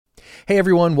Hey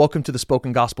everyone, welcome to the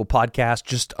Spoken Gospel Podcast.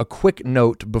 Just a quick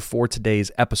note before today's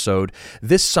episode.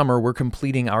 This summer, we're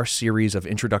completing our series of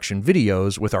introduction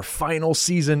videos with our final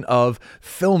season of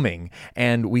filming,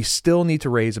 and we still need to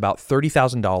raise about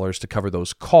 $30,000 to cover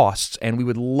those costs, and we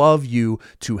would love you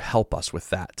to help us with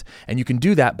that. And you can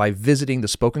do that by visiting the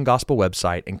Spoken Gospel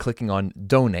website and clicking on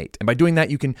Donate. And by doing that,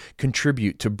 you can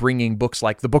contribute to bringing books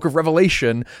like the Book of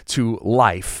Revelation to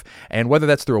life. And whether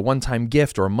that's through a one-time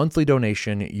gift or a monthly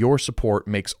donation, your support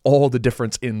makes all the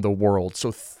difference in the world.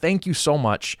 So thank you so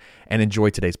much and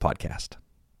enjoy today's podcast.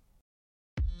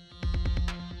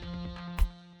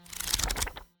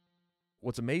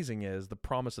 What's amazing is the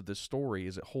promise of this story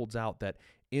is it holds out that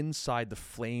inside the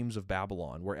flames of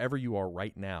Babylon, wherever you are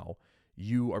right now,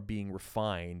 you are being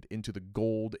refined into the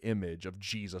gold image of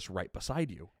Jesus right beside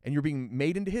you. And you're being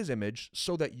made into his image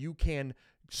so that you can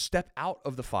step out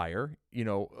of the fire,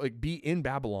 be in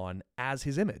Babylon as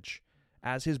his image,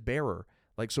 as his bearer,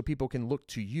 so people can look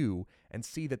to you and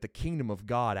see that the kingdom of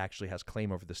God actually has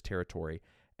claim over this territory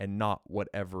and not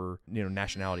whatever,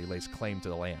 nationality lays claim to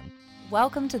the land.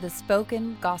 Welcome to the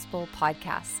Spoken Gospel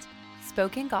Podcast.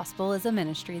 Spoken Gospel is a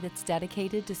ministry that's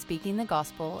dedicated to speaking the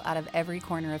gospel out of every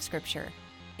corner of Scripture.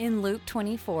 In Luke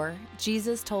 24,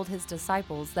 Jesus told his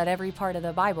disciples that every part of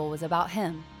the Bible was about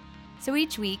him. So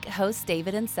each week, hosts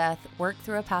David and Seth work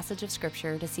through a passage of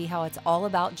Scripture to see how it's all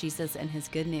about Jesus and his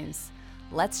good news.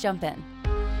 Let's jump in.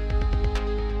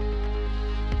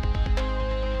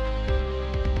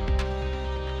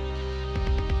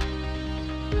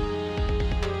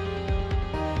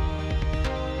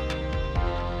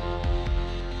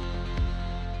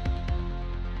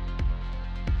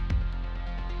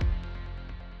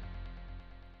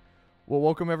 Well,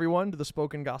 welcome everyone to the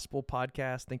Spoken Gospel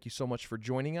Podcast. Thank you so much for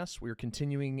joining us. We are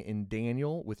continuing in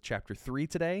Daniel with chapter 3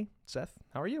 today. Seth,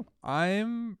 how are you?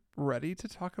 I'm ready to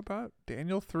talk about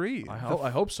Daniel 3. I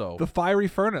hope so. The fiery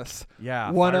furnace.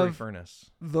 Yeah, one fiery of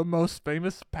furnace. The most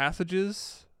famous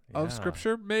passages of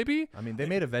Scripture, maybe. I mean, they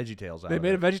made a VeggieTales out of it. They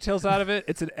made a VeggieTales out of it.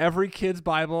 It's in every kid's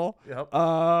Bible.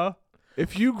 Yep.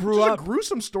 If you grew up, up, a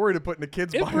gruesome story to put in a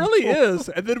kid's Bible. It really is.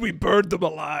 And then we burned them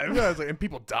alive. Yeah, and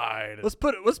people died. Let's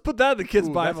put that in the kids'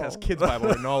 Bible. That has kids' Bible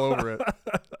written all over it.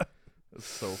 It's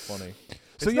so funny.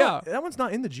 That one's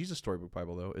not in the Jesus Storybook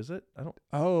Bible though, is it?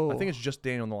 I think it's just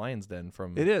Daniel and the Lion's Den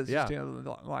from. It is. Just Daniel and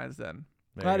the Lion's Den.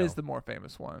 That is the more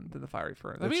famous one than the fiery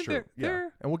furnace. That's true.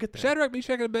 And we'll get there. Shadrach,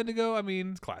 Meshach, and Abednego.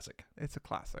 It's classic. It's a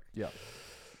classic. Yeah.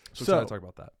 So excited to talk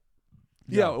about that.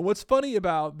 Yeah, what's funny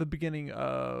about the beginning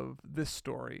of this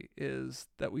story is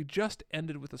that we just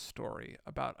ended with a story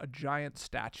about a giant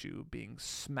statue being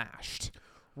smashed.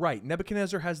 Right.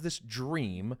 Nebuchadnezzar has this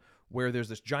dream where there's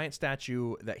this giant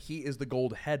statue that he is the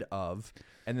gold head of,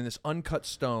 and then this uncut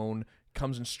stone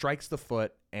comes and strikes the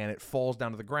foot, and it falls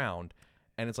down to the ground.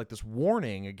 And it's like this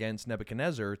warning against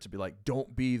Nebuchadnezzar to be like,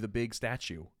 don't be the big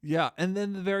statue. Yeah, and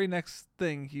then the very next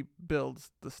thing, he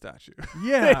builds the statue.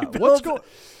 Yeah, what's going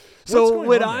So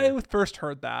when I first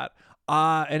heard that,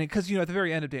 and because at the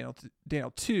very end of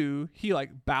Daniel 2, he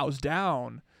bows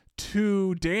down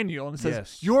to Daniel and says,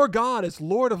 yes, your God is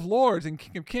Lord of Lords and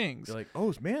King of Kings. You're like,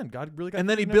 oh man, God really got. And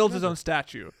then he builds his own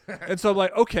statue, and so I'm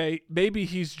like, okay, maybe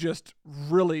he's just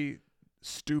really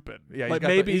stupid. Yeah,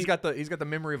 he's got the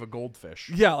memory of a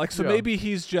goldfish. Yeah, maybe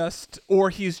he's just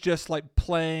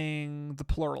playing the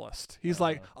pluralist. He's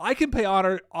like, I can pay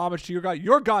homage to your God.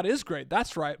 Your God is great,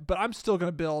 that's right, but I'm still going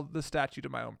to build the statue to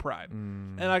my own pride.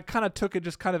 And I kind of took it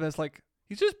just kind of as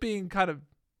he's just being kind of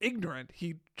ignorant.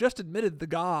 He just admitted the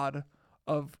God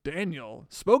of Daniel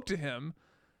spoke to him,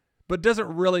 but doesn't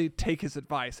really take his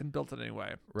advice and built it anyway.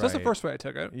 Right. So that's the first way I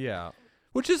took it. Yeah.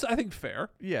 Which is, I think, fair.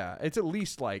 Yeah, it's at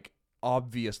least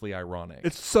obviously ironic.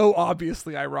 It's so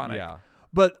obviously ironic. Yeah.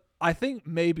 But I think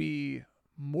maybe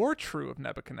more true of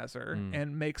Nebuchadnezzar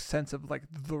and makes sense of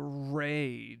the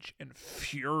rage and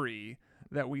fury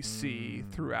that we see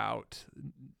throughout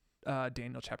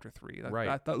Daniel chapter 3.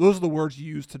 Right. Those are the words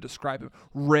used to describe him.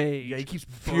 Rage. Yeah, he keeps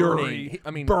fury.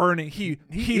 Burning. He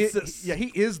is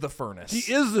the furnace.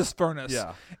 He is this furnace.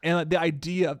 Yeah. And the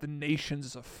idea of the nations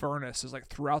as a furnace is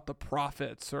throughout the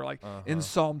prophets or in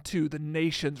Psalm 2, the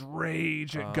nations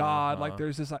rage at God.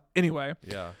 There's this anyway.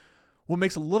 Yeah. What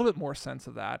makes a little bit more sense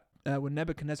of that when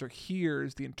Nebuchadnezzar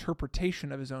hears the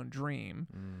interpretation of his own dream,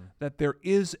 that there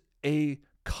is a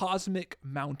cosmic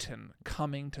mountain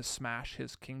coming to smash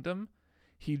his kingdom,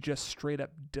 he just straight up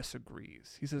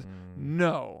disagrees. He says,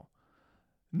 no,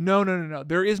 No.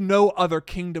 There is no other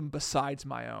kingdom besides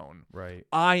my own. Right.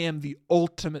 I am the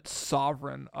ultimate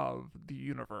sovereign of the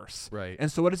universe. Right.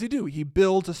 And so what does he do? He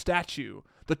builds a statue,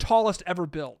 the tallest ever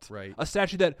built. Right. A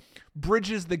statue that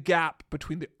bridges the gap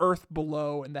between the earth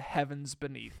below and the heavens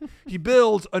beneath. He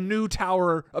builds a new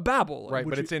Tower of Babel. Right,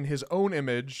 but it's in his own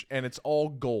image, and it's all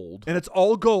gold. And it's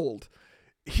all gold.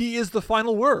 He is the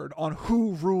final word on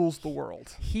who rules the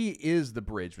world. He is the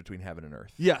bridge between heaven and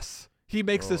earth. Yes. He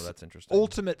makes this that's interesting.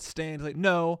 ultimate stand. Like,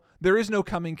 no, there is no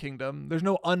coming kingdom. There's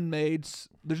no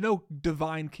there's no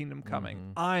divine kingdom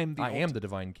coming. I am the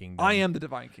divine kingdom. I am the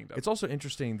divine kingdom. It's also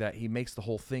interesting that he makes the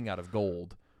whole thing out of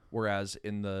gold, whereas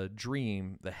in the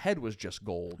dream, the head was just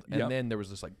gold. And then there was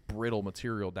this like brittle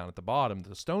material down at the bottom,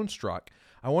 the stone struck.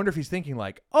 I wonder if he's thinking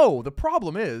like, oh, the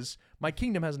problem is my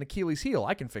kingdom has an Achilles heel.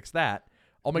 I can fix that.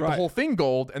 I'll make the whole thing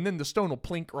gold, and then the stone will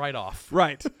plink right off.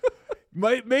 Right.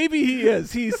 Maybe he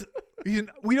is.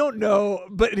 We don't know,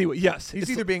 but anyway, yes. He's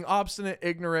either being obstinate,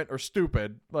 ignorant, or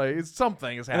stupid. Like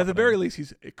something is happening. And at the very least,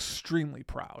 he's extremely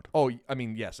proud. Oh, I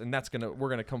mean, yes, and we're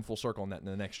gonna come full circle on that in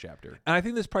the next chapter. And I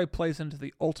think this probably plays into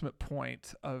the ultimate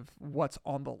point of what's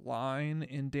on the line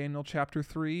in Daniel chapter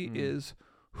 3 is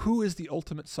who is the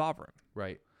ultimate sovereign?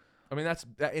 Right. I mean,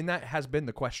 that has been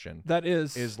the question. That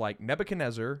is like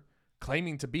Nebuchadnezzar,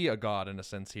 claiming to be a god in a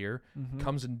sense here,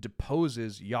 comes and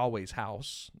deposes Yahweh's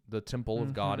house, the temple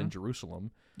of God in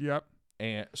Jerusalem. Yep.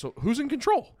 And so who's in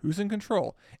control? Who's in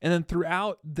control? And then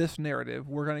throughout this narrative,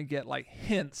 we're going to get like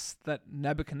hints that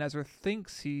Nebuchadnezzar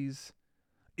thinks is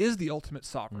the ultimate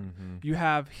sovereign. You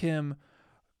have him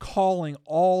calling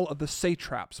all of the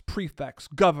satraps, prefects,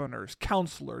 governors,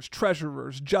 counselors,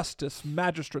 treasurers, justice,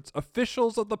 magistrates,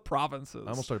 officials of the provinces. I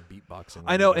almost started beatboxing.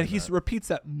 I know, and he repeats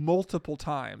that multiple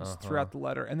times throughout the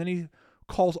letter. And then he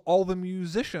calls all the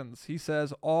musicians. He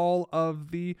says all of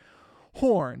the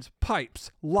horns, pipes,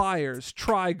 lyres,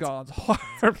 trigons,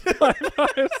 harps,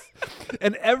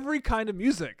 and every kind of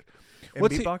music. And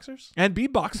beatboxers? And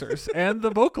beatboxers, and the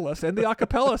vocalists, and the a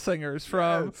cappella singers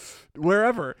from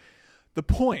wherever. The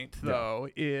point, though,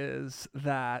 is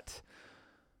that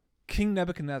King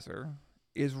Nebuchadnezzar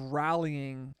is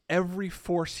rallying every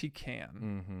force he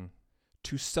can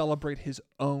to celebrate his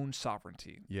own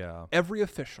sovereignty. Yeah. Every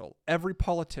official, every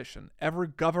politician, every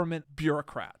government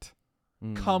bureaucrat,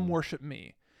 come worship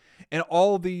me. And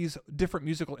all these different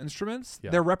musical instruments,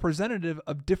 they're representative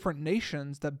of different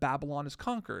nations that Babylon has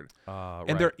conquered.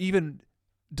 And they're even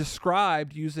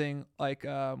described using, like,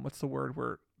 what's the word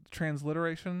where...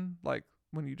 transliteration, like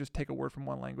when you just take a word from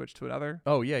one language to another.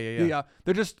 Oh, yeah.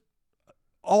 They're just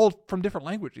all from different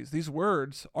languages. These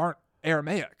words aren't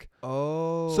Aramaic.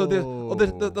 Oh. So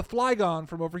the flygon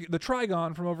from over here, the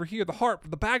trigon from over here, the harp,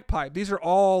 the bagpipe, these are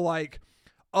all like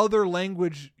other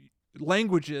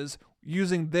languages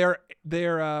using their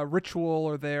ritual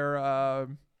or their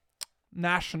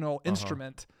national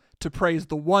instrument to praise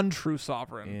the one true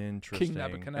sovereign, King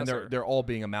Nebuchadnezzar. And they're all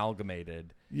being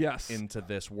amalgamated into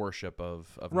this worship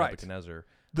of Nebuchadnezzar.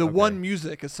 The one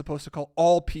music is supposed to call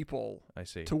all people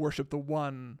to worship the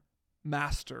one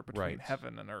master between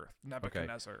heaven and earth,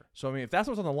 Nebuchadnezzar. Okay. So, I mean, if that's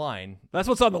what's on the line... That's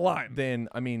what's on the line. Then,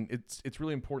 I mean, it's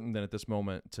really important then at this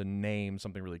moment to name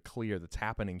something really clear that's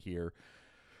happening here,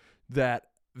 that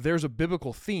there's a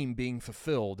biblical theme being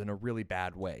fulfilled in a really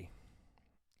bad way.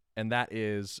 And that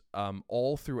is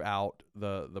all throughout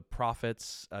the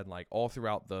prophets and like all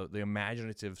throughout the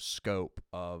imaginative scope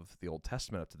of the Old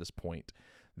Testament up to this point,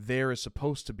 there is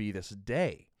supposed to be this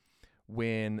day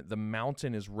when the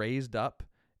mountain is raised up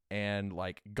and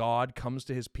like God comes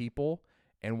to his people.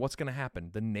 And what's going to happen?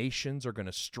 The nations are going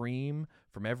to stream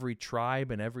from every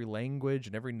tribe and every language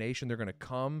and every nation. They're going to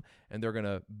come and they're going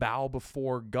to bow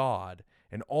before God.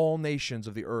 And all nations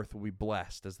of the earth will be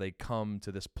blessed as they come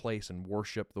to this place and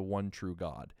worship the one true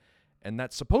God. And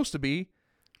that's supposed to be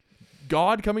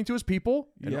God coming to his people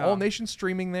and all nations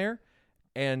streaming there.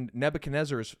 And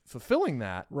Nebuchadnezzar is fulfilling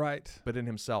that, but in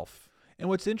himself. And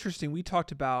what's interesting, we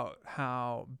talked about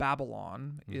how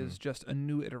Babylon is just a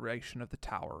new iteration of the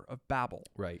Tower of Babel.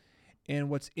 Right. And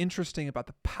what's interesting about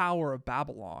the power of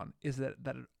Babylon is that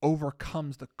it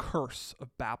overcomes the curse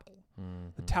of Babel.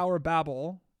 The Tower of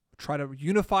Babel tried to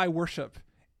unify worship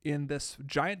in this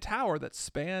giant tower that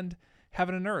spanned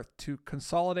heaven and earth to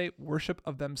consolidate worship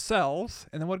of themselves.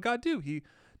 And then what did God do? He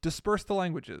dispersed the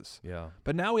languages. Yeah.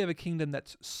 But now we have a kingdom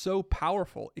that's so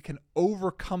powerful, it can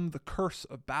overcome the curse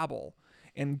of Babel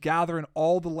and gather in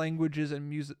all the languages and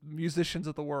musicians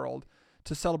of the world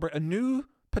to celebrate a new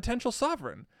potential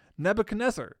sovereign,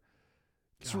 Nebuchadnezzar.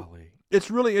 It's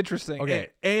really interesting. Okay.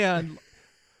 And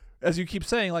as you keep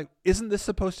saying, like, isn't this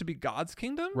supposed to be God's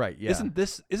kingdom? Right, yeah.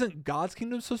 Isn't God's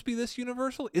kingdom supposed to be this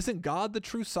universal? Isn't God the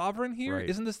true sovereign here? Right.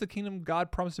 Isn't this the kingdom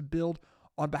God promised to build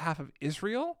on behalf of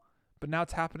Israel? But now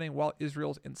it's happening while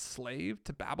Israel's enslaved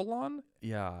to Babylon?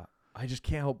 Yeah. I just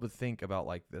can't help but think about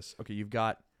like this. Okay, you've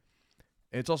got,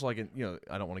 it's also like,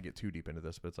 I don't want to get too deep into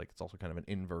this, but it's also kind of an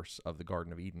inverse of the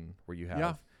Garden of Eden, where you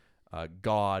have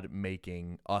God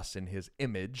making us in his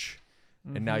image.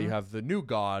 And now you have the new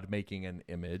God making an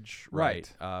image,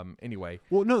 right? Anyway.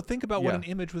 Well, no, think about what an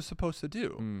image was supposed to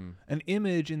do. An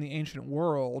image in the ancient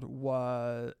world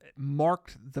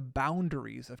marked the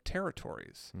boundaries of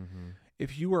territories.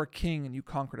 If you were a king and you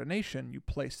conquered a nation, you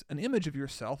placed an image of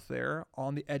yourself there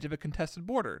on the edge of a contested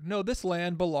border. No, this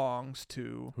land belongs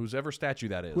to... whoever statue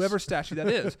that is. Whoever statue that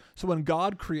is. So when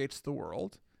God creates the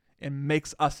world and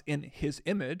makes us in his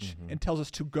image and tells us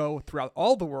to go throughout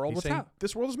all the world, He's saying,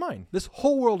 this world is mine. This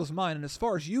whole world is mine, and as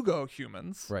far as you go,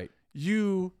 humans, right,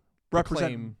 you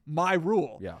represent my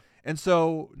rule. Yeah. And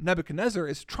so Nebuchadnezzar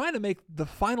is trying to make the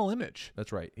final image.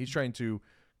 That's right. He's trying to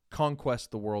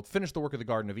conquest the world, finish the work of the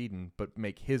Garden of Eden, but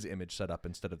make his image set up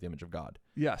instead of the image of God.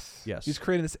 Yes. Yes. He's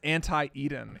creating this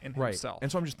anti-Eden in himself.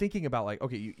 And so I'm just thinking about like,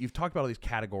 okay, you've talked about all these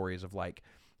categories of like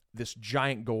this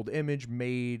giant gold image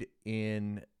made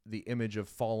in the image of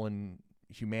fallen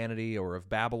humanity or of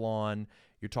Babylon.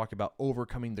 You're talking about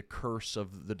overcoming the curse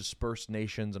of the dispersed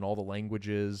nations and all the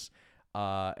languages.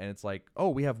 And it's like, oh,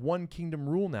 we have one kingdom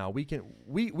rule now. We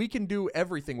can do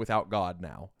everything without God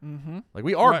now. Like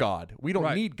we are God. We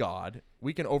don't need God.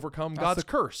 We can overcome God's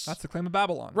curse. That's the claim of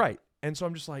Babylon. Right. And so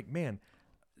I'm just like, man,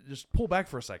 just pull back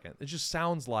for a second. It just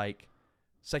sounds like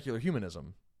secular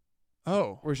humanism.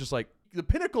 Oh. Where it's just like the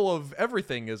pinnacle of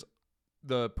everything is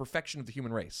the perfection of the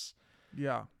human race.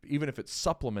 Yeah. Even if it's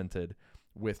supplemented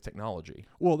with technology.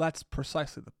 Well, that's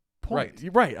precisely the point.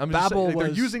 Right. I'm just saying, like, they're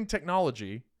was using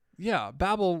technology. Yeah,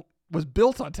 Babel was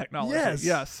built on technology.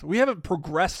 Yes. We haven't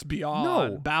progressed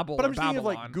beyond Babel. But I'm just Babylon.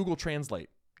 thinking of like Google Translate.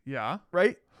 Yeah.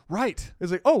 Right? Right.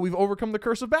 It's like, oh, we've overcome the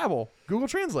curse of Babel. Google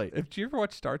Translate. Did you ever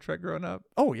watch Star Trek growing up?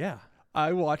 Oh, yeah.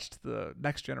 I watched The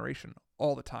Next Generation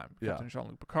all the time. Yeah. Captain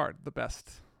Jean-Luc Picard, the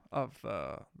best of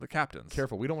the captains.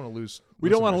 Careful. We don't want to lose. We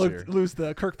don't want to lose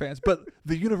the Kirk fans. But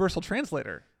the Universal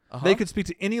Translator, they could speak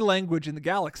to any language in the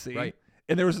galaxy. Right.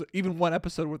 And there was even one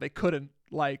episode where they couldn't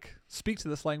speak to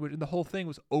this language, and the whole thing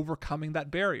was overcoming that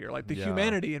barrier. Like the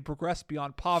humanity had progressed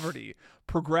beyond poverty,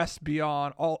 progressed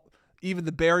beyond even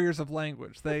the barriers of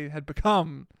language. They had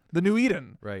become the new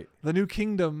Eden, right? The new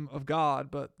kingdom of God,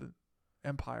 but the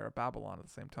empire of Babylon at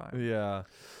the same time. Yeah.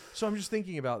 So I'm just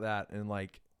thinking about that, and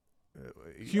like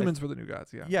humans were the new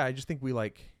gods. Yeah. Yeah. I just think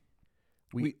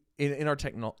in our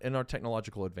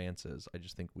technological advances, I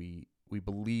just think we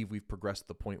believe we've progressed to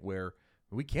the point where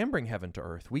we can bring heaven to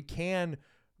earth. We can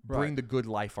bring the good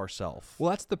life ourselves. Well,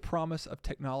 that's the promise of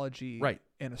technology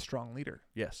and a strong leader.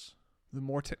 Yes. The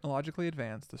more technologically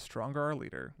advanced, the stronger our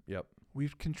leader. Yep. We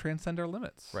can transcend our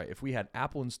limits. Right. If we had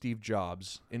Apple and Steve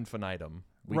Jobs infinitum,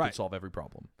 we could solve every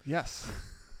problem. Yes.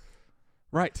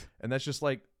 Right. And that's just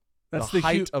like that's the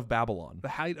height of Babylon. The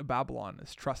height of Babylon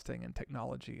is trusting in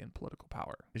technology and political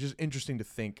power. It's just interesting to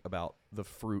think about the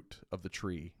fruit of the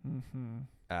tree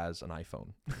as an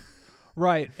iPhone.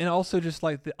 Right. And also just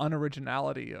like the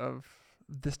unoriginality of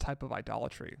this type of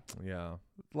idolatry. Yeah.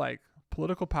 Like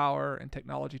political power and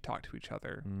technology talk to each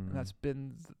other. And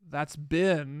that's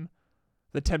been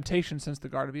the temptation since the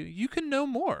Garden of Eden. You can know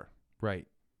more. Right.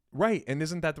 Right. And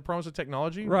isn't that the promise of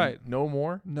technology? Right. Know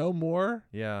more? Know more.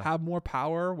 Yeah. Have more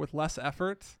power with less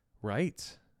effort.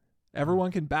 Right.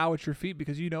 Everyone can bow at your feet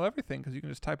because you know everything because you can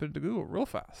just type it into Google real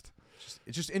fast.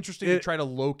 It's just interesting to try to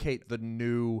locate the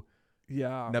new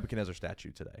Nebuchadnezzar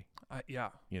statue today.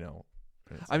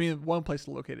 I mean, one place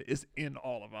to locate it is in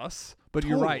all of us, but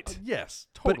you're right. Yes,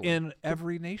 totally. But in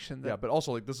every nation. But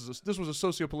also like this was a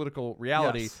socio-political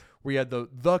reality where you had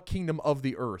the kingdom of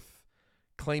the earth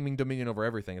claiming dominion over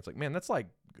everything. It's like, man, that's like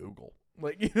Google.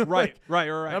 Like, right.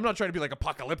 I'm not trying to be like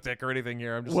apocalyptic or anything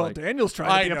here. I'm just Daniel's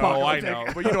trying to be apocalyptic. I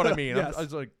know, but you know what I mean. Yes. I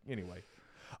was like, anyway.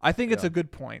 I think it's a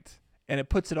good point, and it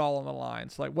puts it all on the line.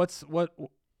 So like,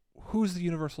 who's the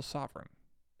universal sovereign?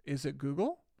 Is it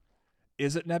Google?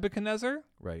 Is it Nebuchadnezzar?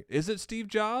 Right. Is it Steve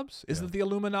Jobs? Is it the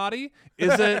Illuminati?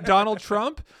 Is it Donald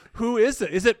Trump? Who is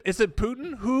it? Is it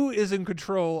Putin? Who is in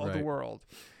control of the world?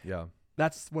 Yeah.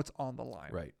 That's what's on the line.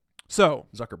 Right. So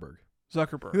Zuckerberg.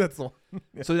 That's the one.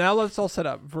 So now let's all set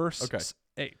up. Verse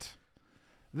 8.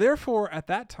 Therefore, at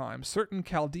that time, certain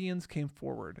Chaldeans came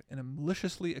forward and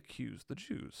maliciously accused the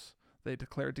Jews. They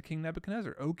declared to King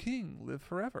Nebuchadnezzar, "O king, live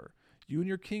forever. You and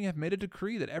your king have made a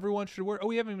decree that everyone should worship." Oh,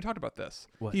 we haven't even talked about this.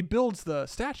 What? He builds the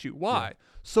statue. Why? Yeah.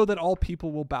 So that all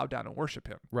people will bow down and worship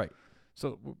him. Right.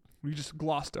 So we just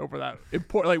glossed over that.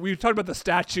 Like we talked about the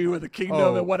statue and the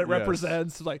kingdom and what it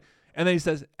represents. Like, and then he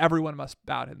says everyone must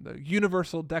bow to him. The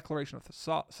universal declaration of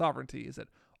the sovereignty is that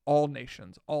all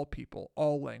nations, all people,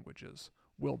 all languages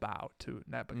will bow to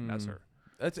Nebuchadnezzar.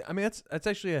 That's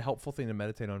actually a helpful thing to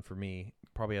meditate on for me,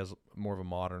 probably as more of a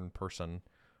modern person,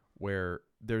 where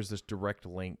there's this direct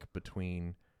link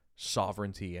between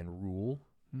sovereignty and rule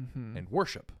and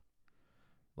worship.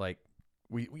 Like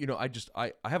I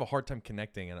have a hard time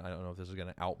connecting, and I don't know if this is going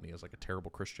to out me as like a terrible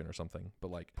Christian or something,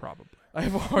 but like Probably. I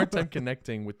have a hard time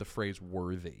connecting with the phrase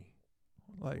worthy.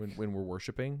 Like When we're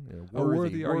worshiping,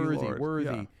 worthy are you, Lord. worthy.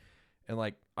 Yeah. And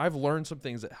like I've learned some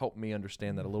things that help me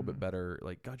understand that a little bit better.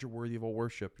 Like, God, you're worthy of all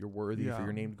worship. You're worthy for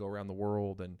your name to go around the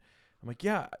world. And I'm like,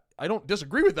 yeah, I don't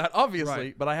disagree with that,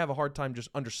 obviously, but I have a hard time just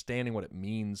understanding what it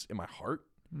means in my heart.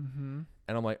 And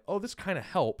I'm like, oh, this kind of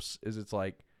helps. It's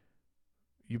like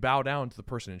you bow down to the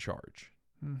person in charge.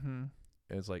 And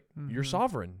it's like, you're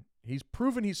sovereign. He's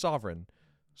proven he's sovereign.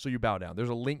 So you bow down. There's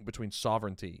a link between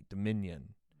sovereignty,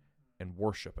 dominion, and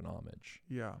worship and homage.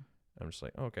 Yeah. I'm just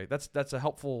like, okay, that's a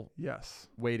helpful Yes.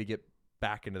 way to get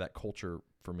back into that culture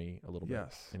for me a little bit.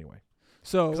 Yes. Anyway,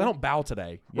 So because I don't bow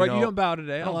today. You don't bow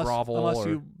today I don't grovel unless or-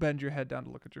 you bend your head down to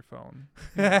look at your phone.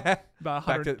 back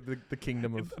About to the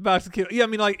kingdom of About to yeah, I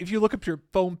mean, like if you look up your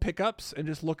phone pickups and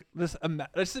just look just in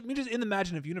the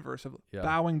imaginative universe of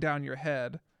bowing down your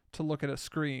head to look at a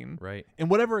screen, right. in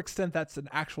whatever extent that's an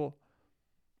actual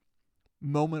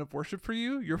moment of worship for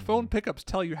you, your phone pickups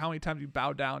tell you how many times you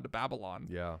bow down to Babylon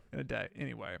in a day.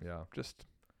 Anyway, just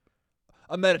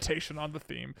a meditation on the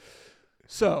theme.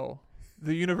 So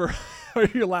the universe. Are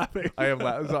you laughing? I am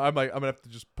laughing. So I'm gonna have to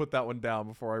just put that one down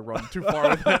before I run too far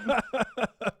with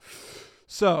it.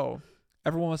 So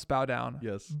everyone must bow down.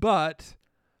 Yes. But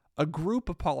a group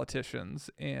of politicians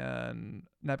in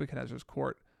Nebuchadnezzar's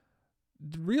court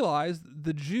realized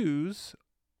the Jews,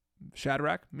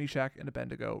 Shadrach, Meshach, and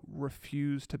Abednego,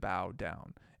 refuse to bow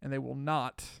down, and they will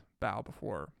not bow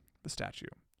before the statue.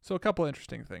 So a couple of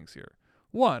interesting things here.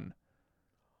 One,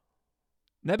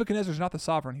 Nebuchadnezzar's not the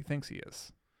sovereign he thinks he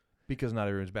is. Because not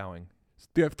everyone's bowing.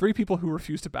 You have 3 people who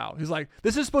refuse to bow. He's like,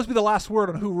 this is supposed to be the last word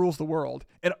on who rules the world.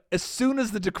 And as soon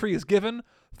as the decree is given,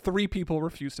 3 people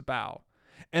refuse to bow.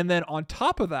 And then on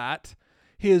top of that,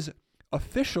 his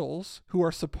officials, who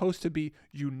are supposed to be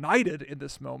united in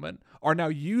this moment, are now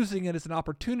using it as an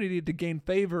opportunity to gain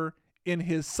favor in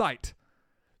his sight.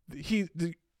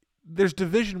 There's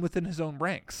division within his own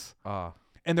ranks.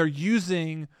 And they're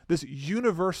using this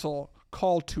universal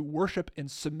call to worship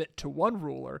and submit to one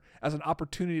ruler as an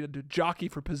opportunity to jockey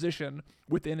for position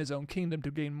within his own kingdom to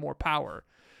gain more power.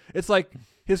 It's like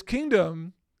his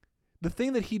kingdom, the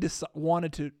thing that he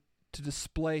wanted to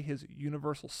display his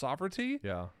universal sovereignty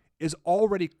is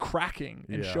already cracking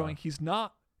and showing he's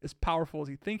not as powerful as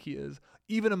he thinks he is,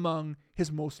 even among his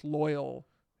most loyal,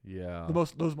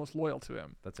 those most loyal to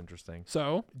him. That's interesting.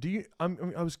 So I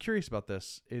was curious about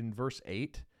this. In verse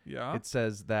 8, yeah, it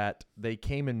says that they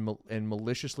came and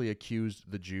maliciously accused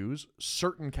the Jews.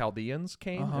 Certain Chaldeans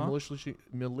came and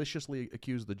maliciously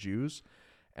accused the Jews.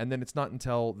 And then it's not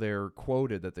until they're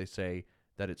quoted that they say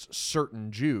that it's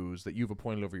certain Jews that you've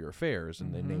appointed over your affairs,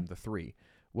 and they named the 3.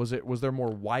 Was there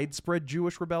more widespread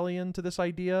Jewish rebellion to this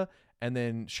idea? And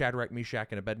then Shadrach, Meshach,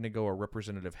 and Abednego are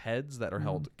representative heads that are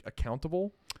held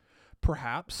accountable?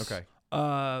 Perhaps. Okay.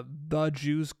 The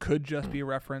Jews could just be a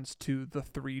reference to the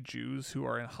 3 Jews who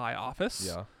are in high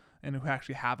office and who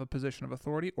actually have a position of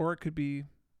authority, or it could be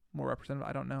more representative.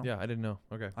 I don't know. Yeah, I didn't know.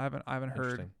 Okay. I haven't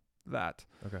heard that.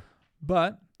 Okay.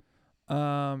 But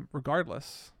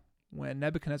regardless, when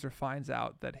Nebuchadnezzar finds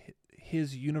out that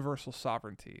his universal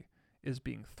sovereignty is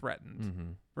being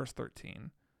threatened, verse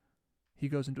 13, he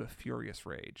goes into a furious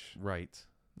rage. Right.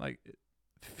 Like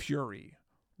fury,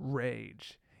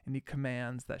 rage. And he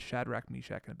commands that Shadrach,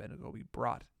 Meshach, and Abednego be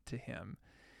brought to him.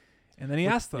 And then he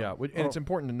asks them. Yeah, and it's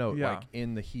important to note, like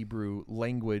in the Hebrew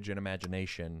language and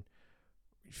imagination,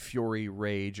 fury,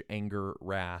 rage, anger,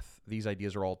 wrath, these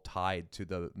ideas are all tied to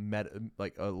the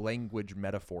like a language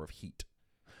metaphor of heat.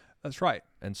 That's right.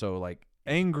 And so like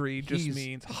angry just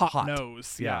means hot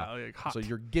nose. Yeah. Like hot. So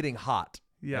you're getting hot.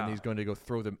 Yeah. And he's going to go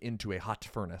throw them into a hot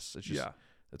furnace. It's just,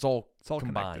 it's all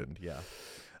combined. Connected. Yeah.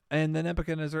 And then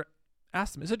Nebuchadnezzar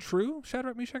asked them, is it true,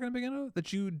 Shadrach, Meshach, and Abednego,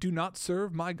 that you do not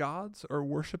serve my gods or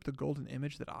worship the golden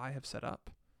image that I have set up?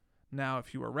 Now,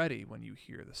 if you are ready when you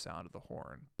hear the sound of the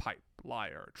horn, pipe,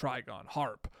 lyre, trigon,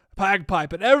 harp,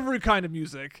 bagpipe, and every kind of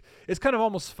music. It's kind of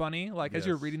almost funny. Like as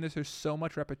you're Yes. reading this, there's so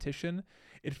much repetition.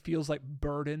 It feels like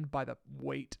burdened by the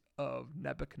weight of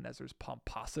Nebuchadnezzar's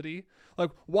pomposity. Like,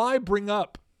 why bring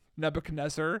up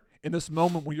Nebuchadnezzar in this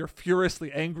moment when you're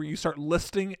furiously angry? You start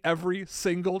listing every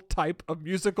single type of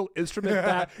musical instrument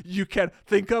that you can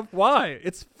think of. Why?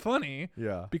 It's funny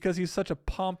Yeah. because he's such a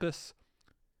pompous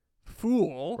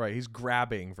fool. Right. He's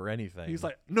grabbing for anything. He's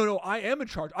like, no, I am in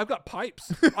charge. I've got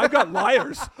pipes. I've got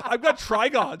lyres. I've got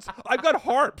trigons. I've got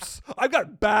harps. I've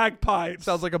got bagpipes.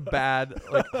 sounds like a bad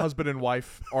like husband and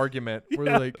wife argument where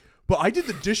they're like, but I did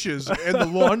the dishes and the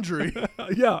laundry.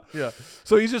 Yeah. Yeah.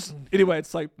 So he's just, anyway,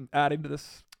 it's like adding to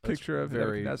this picture of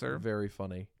Very, Nebuchadnezzar. very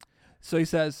funny. So he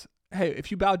says, hey,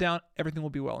 if you bow down, everything will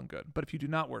be well and good. But if you do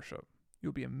not worship,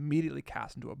 you'll be immediately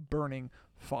cast into a burning,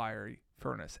 fiery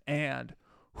furnace. And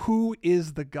who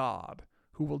is the God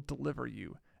who will deliver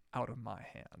you out of my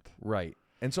hand? Right.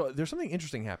 And so there's something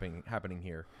interesting happening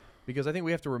here, because I think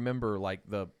we have to remember like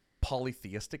the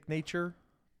polytheistic nature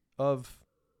of,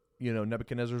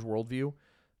 Nebuchadnezzar's worldview,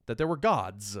 that there were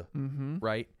gods, Mm-hmm.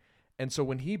 right? And so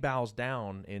when he bows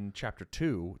down in chapter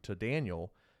 2 to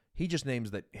Daniel, he just names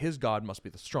that his God must be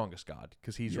the strongest God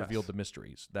because he's Yes. revealed the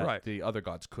mysteries that Right. the other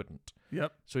gods couldn't.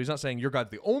 Yep. So he's not saying your God's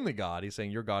the only God. He's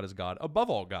saying your God is God above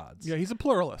all gods. Yeah, he's a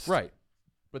pluralist. Right.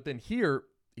 But then here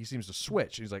he seems to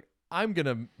switch. He's like, I'm going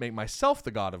to make myself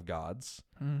the God of gods.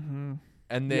 Mm-hmm.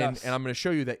 And then Yes. and I'm going to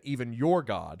show you that even your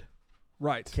God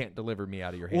Right. can't deliver me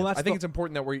out of your Well, hands. that's I think the- it's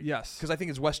important that we're Yes. because I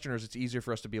think as Westerners it's easier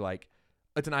for us to be like,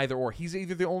 it's an either or. He's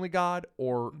either the only God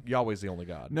or Yahweh's the only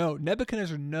God. No,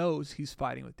 Nebuchadnezzar knows he's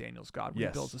fighting with Daniel's God when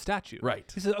Yes. he builds the statue. Right.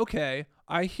 He says, okay,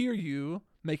 I hear you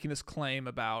making this claim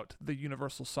about the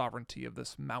universal sovereignty of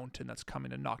this mountain that's coming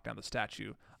to knock down the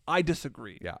statue. I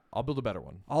disagree. Yeah, I'll build a better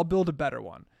one. I'll build a better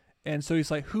one. And so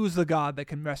he's like, who's the God that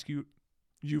can rescue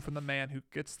you from the man who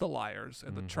gets the lyres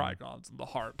and the trigons and the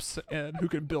harps and who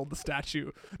can build the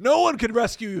statue? No one can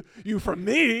rescue you from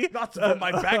me. Not from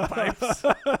my bagpipes.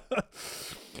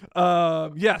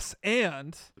 Yes,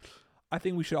 and I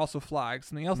think we should also flag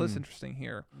something else that's interesting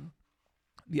here.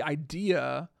 The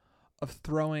idea of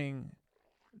throwing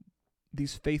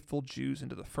these faithful Jews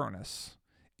into the furnace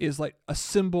is like a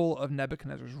symbol of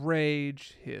Nebuchadnezzar's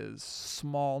rage, his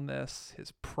smallness,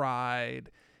 his pride,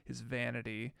 his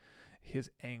vanity, his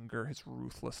anger, his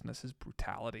ruthlessness, his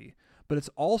brutality. But it's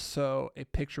also a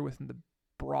picture within the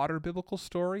broader biblical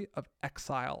story of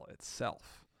exile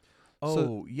itself.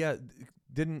 Oh, yeah.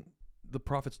 Didn't the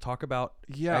prophets talk about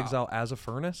Yeah. exile as a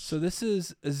furnace? So this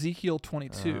is Ezekiel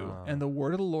 22, Ah. and the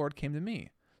word of the Lord came to me,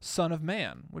 Son of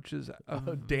Man, which is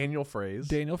a Daniel phrase.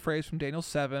 Daniel phrase from Daniel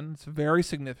 7. It's very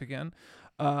significant.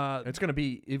 It's going to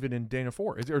be even in Daniel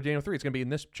 4 or Daniel 3. It's going to be in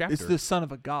this chapter. It's the son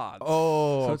of a god.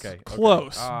 Oh, so okay. It's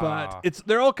close, Ah. but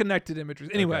they're all connected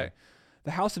imageries. Anyway, Okay.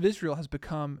 the house of Israel has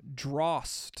become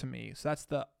dross to me. So that's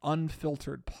the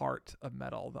unfiltered part of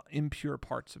metal, the impure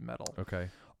parts of metal. Okay.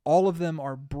 All of them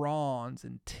are bronze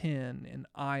and tin and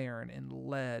iron and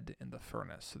lead in the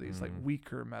furnace. So these like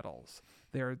weaker metals.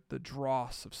 They are the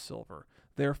dross of silver.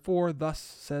 Therefore, thus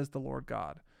says the Lord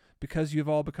God, because you have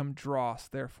all become dross,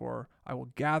 therefore I will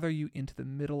gather you into the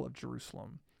middle of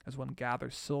Jerusalem, as one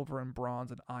gathers silver and bronze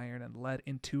and iron and lead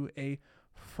into a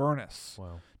furnace,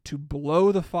 Wow. to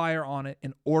blow the fire on it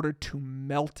in order to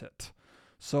melt it.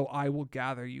 So I will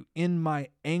gather you in my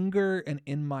anger and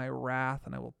in my wrath,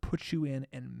 and I will put you in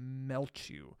and melt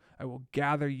you. I will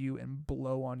gather you and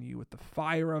blow on you with the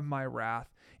fire of my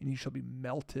wrath, and you shall be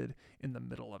melted in the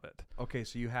middle of it. Okay,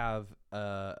 so you have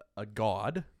a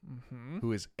god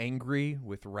who is angry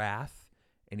with wrath,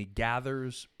 and he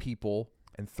gathers people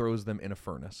and throws them in a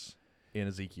furnace in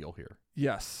Ezekiel here.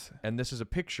 Yes. And this is a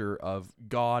picture of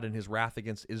God and his wrath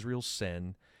against Israel's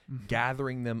sin,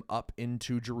 gathering them up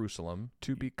into Jerusalem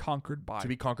To be conquered by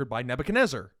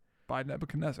Nebuchadnezzar. by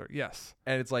Nebuchadnezzar. Yes.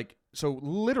 And it's like, so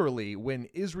literally when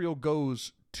Israel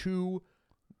goes to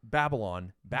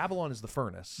Babylon, Babylon is the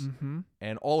furnace,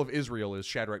 and all of Israel is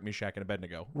Shadrach, Meshach, and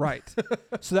Abednego. Right.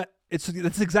 So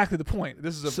that's exactly the point.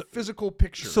 This is a physical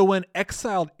picture. So when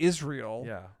exiled Israel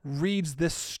Yeah. reads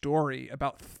this story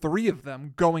about 3 of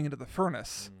them going into the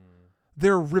furnace,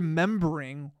 they're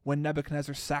remembering when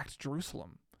Nebuchadnezzar sacked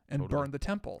Jerusalem and Totally. burned the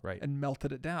temple Right. and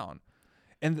melted it down.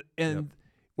 And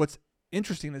what's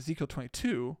interesting in Ezekiel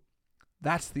 22,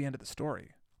 that's the end of the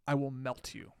story. I will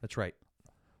melt you. That's right.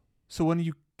 So when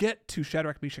you get to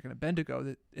Shadrach, Meshach, and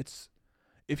Abednego,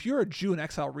 if you're a Jew in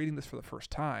exile reading this for the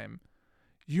first time,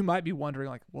 you might be wondering,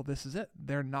 like, well, this is it.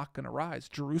 They're not going to rise.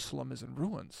 Jerusalem is in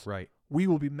ruins. Right. We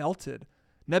will be melted.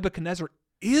 Nebuchadnezzar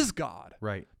is God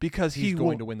Right. because He's he going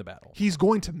will- to win the battle. He's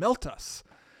going to melt us.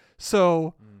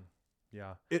 So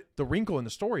Yeah. The wrinkle in the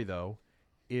story, though,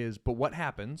 is but what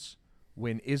happens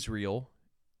when Israel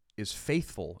is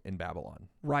faithful in Babylon?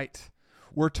 Right.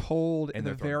 We're told And in the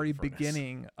they're thrown very into the furnace.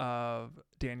 beginning of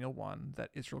Daniel 1 that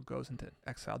Israel goes into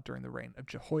exile during the reign of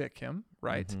Jehoiakim,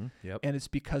 right? Mhm. Yep. And it's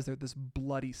because they're this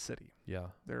bloody city. Yeah.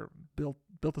 They're built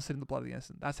the city in the blood of the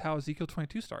innocent. That's how Ezekiel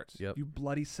 22 starts. Yep. You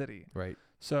bloody city. Right.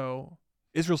 So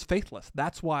Israel's faithless.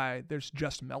 That's why there's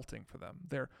just melting for them.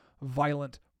 They're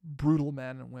violent, brutal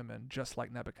men and women, just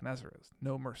like Nebuchadnezzar is.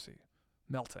 No mercy.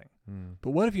 Melting. Mm.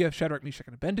 But what if you have Shadrach, Meshach,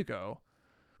 and Abednego,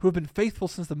 who have been faithful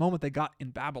since the moment they got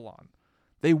in Babylon?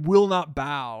 They will not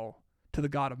bow to the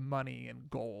god of money and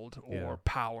gold or Yeah.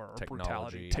 power or Technology.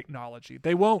 brutality, technology.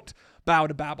 They won't bow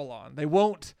to Babylon. They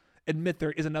won't admit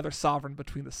there is another sovereign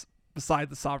beside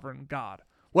the sovereign God.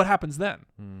 What happens then?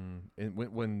 And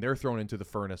when they're thrown into the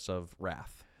furnace of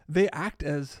wrath. They act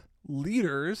as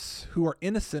leaders who are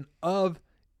innocent of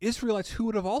Israelites who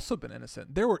would have also been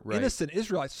innocent. There were Right. innocent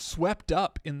Israelites swept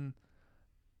up in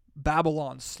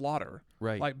Babylon's slaughter.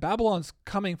 Right. Like Babylon's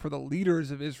coming for the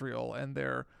leaders of Israel and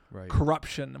their Right.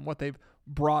 corruption and what they've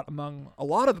brought among a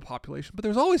lot of the population. But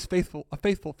there's always a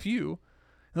faithful few.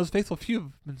 And those faithful few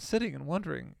have been sitting and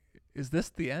wondering, is this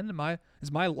the end?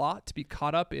 Is my lot to be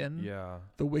caught up in Yeah.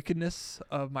 the wickedness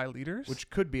of my leaders? Which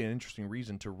could be an interesting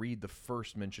reason to read the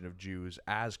first mention of Jews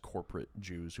as corporate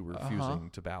Jews who were refusing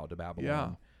to bow to Babylon.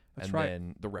 Yeah, that's and right.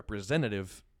 then the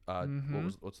representative,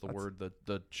 what's the word?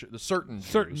 The certain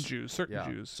Jews. Certain Yeah.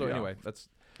 Jews. So yeah. anyway,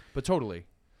 but totally,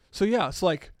 So yeah, it's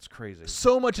like it's crazy.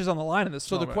 so much is on the line in this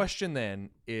So the moment. question then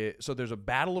is, so there's a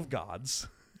battle of gods,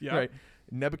 Yeah. right?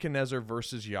 Nebuchadnezzar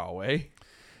versus Yahweh.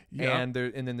 Yeah. And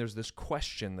then there's this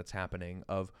question that's happening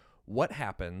of what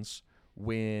happens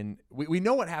when we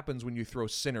know what happens when you throw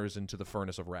sinners into the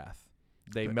furnace of wrath.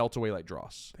 They melt away like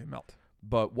dross. They melt.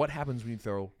 But what happens when you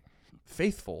throw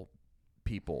faithful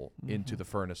people into the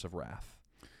furnace of wrath?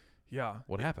 Yeah.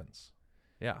 What happens?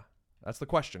 Yeah. That's the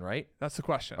question, right? That's the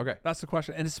question. Okay. That's the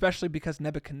question. And especially because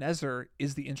Nebuchadnezzar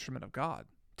is the instrument of God,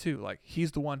 too. Like,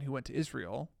 he's the one who went to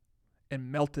Israel and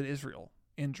melted Israel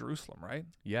in Jerusalem, right?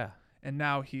 Yeah. And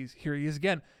now he is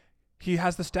again. He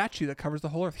has the statue that covers the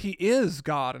whole earth. He is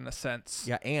God in a sense.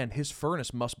 Yeah, and his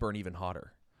furnace must burn even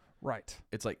hotter. Right.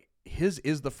 It's like his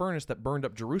is the furnace that burned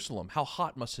up Jerusalem. How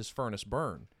hot must his furnace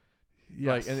burn?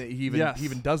 Yes. Like, and he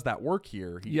even does that work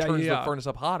here. He Yeah, turns yeah. the furnace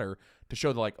up hotter to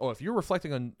show that, like, oh, if you're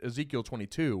reflecting on Ezekiel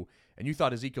 22 and you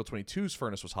thought Ezekiel 22's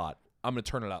furnace was hot, I'm going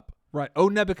to turn it up. Right. Oh,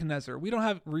 Nebuchadnezzar, we don't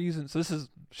have reason. So this is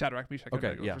Shadrach, Meshach, and Okay,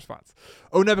 Abednego's yeah. response.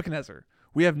 Oh, Nebuchadnezzar,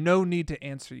 we have no need to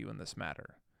answer you in this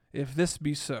matter. If this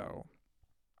be so,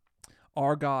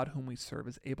 our God whom we serve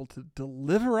is able to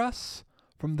deliver us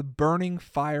from the burning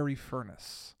fiery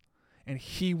furnace, and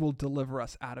he will deliver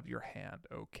us out of your hand,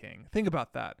 O king. Think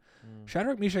about that.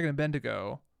 Shadrach, Meshach, and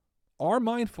Abednego are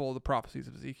mindful of the prophecies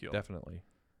of Ezekiel. Definitely.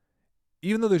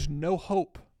 Even though there's no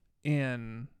hope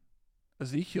in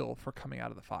Ezekiel for coming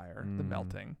out of the fire, the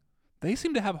melting, they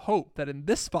seem to have hope that in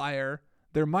this fire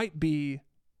there might be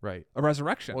Right. a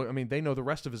resurrection. Well, I mean, they know the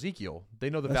rest of Ezekiel.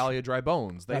 They know the Valley of Dry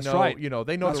Bones. They That's know, right. they know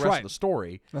That's the rest right. of the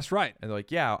story. That's right. And they're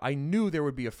like, yeah, I knew there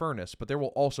would be a furnace, but there will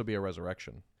also be a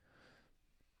resurrection.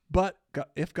 But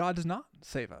if God does not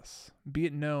save us, be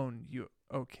it known, you,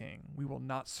 O king, we will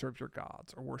not serve your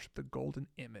gods or worship the golden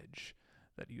image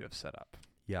that you have set up.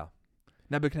 Yeah.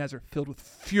 Nebuchadnezzar, filled with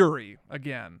fury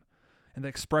again, and the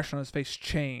expression on his face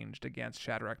changed against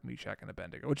Shadrach, Meshach, and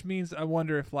Abednego, which means I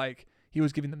wonder if, like, he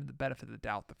was giving them the benefit of the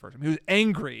doubt the first time. He was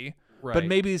angry, Right. but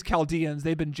maybe these Chaldeans,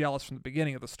 they've been jealous from the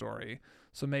beginning of the story,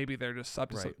 so maybe they're just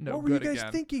up to Right. no What were you good guys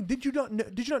again. thinking? Did you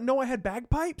not know I had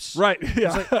bagpipes? Right, yeah.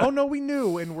 It's like, oh no, we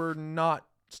knew, and we're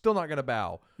still not gonna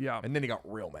bow. Yeah. And then he got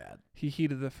real mad. He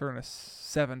heated the furnace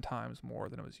 7 times more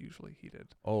than it was usually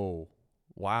heated. Oh,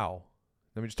 wow.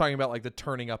 I mean, just talking about like the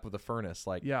turning up of the furnace,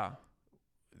 like Yeah.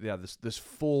 this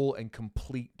full and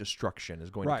complete destruction is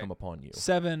going Right. to come upon you.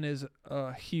 7 is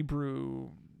a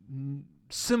Hebrew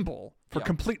symbol for Yeah.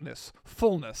 completeness,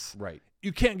 fullness. Right.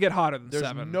 You can't get hotter than There's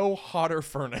 7. no hotter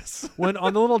furnace. When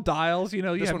on the little dials, you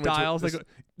know, you This have one went to- dials. this-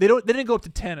 They didn't go up to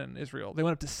 10 in Israel. They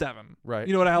went up to 7. Right.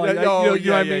 You know what I like? Yeah, you know what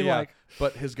I yeah, mean? yeah. Like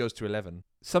But his goes to 11.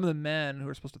 some of the men who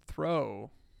are supposed to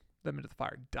throw them into the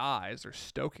fire dies. They're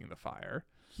stoking the fire.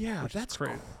 Yeah, Which is that's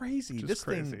crazy. crazy. Which This is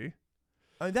crazy. thing,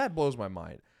 I mean, that blows my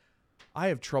mind. I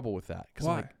have trouble with that because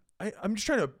Why? I'm just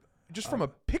trying to, just from a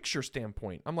picture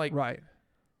standpoint, I'm like, Right.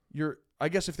 I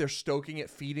guess if they're stoking it,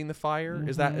 feeding the fire,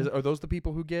 Mhm. are those the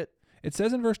people who get? It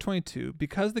says in verse 22,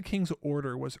 because the king's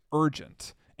order was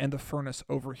urgent and the furnace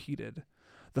overheated,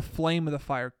 the flame of the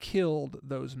fire killed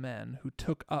those men who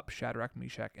took up Shadrach,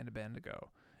 Meshach, and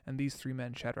Abednego. And these 3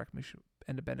 men, Shadrach,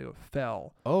 and Abednego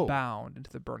fell, Oh. bound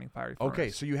into the burning fiery furnace. Okay,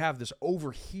 so you have this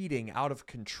overheating, out of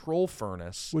control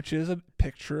furnace. Which is a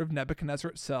picture of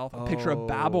Nebuchadnezzar itself, a picture of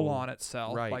Babylon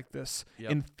itself, right. like this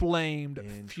Yep. inflamed,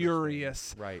 Interesting.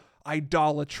 furious, Right.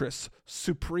 idolatrous,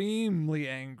 supremely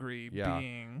angry Yeah.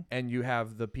 being. And you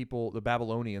have the people, the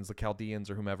Babylonians, the Chaldeans,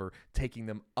 or whomever, taking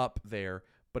them up there,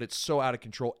 but it's so out of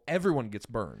control, everyone gets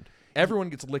burned. Everyone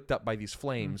gets licked up by these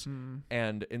flames,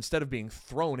 and instead of being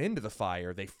thrown into the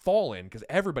fire, they fall in because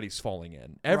everybody's falling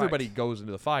in. Everybody goes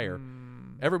into the fire.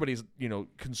 Everybody's,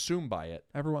 consumed by it.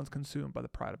 Everyone's consumed by the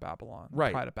pride of Babylon. the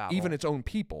Right. Pride of Babel. Even its own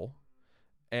people.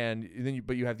 And then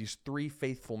but you have these 3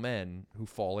 faithful men who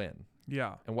fall in.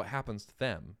 Yeah. And what happens to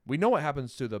them? We know what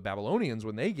happens to the Babylonians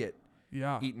when they get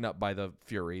Yeah. eaten up by the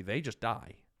fury. They just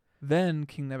die. Then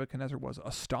King Nebuchadnezzar was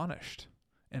astonished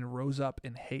and rose up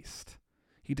in haste.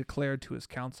 He declared to his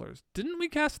counselors, "Didn't we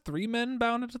cast 3 men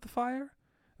bound into the fire?"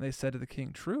 And they said to the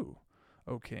king, "True,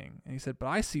 O king." And he said, "But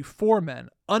I see 4 men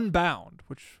unbound,"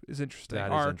 which is interesting.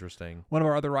 That is interesting. One of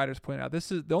our other writers pointed out,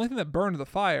 this is the only thing that burned the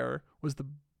fire was the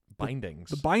Bindings.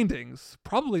 the bindings,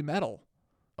 probably metal.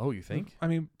 Oh, you think? I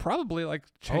mean, probably like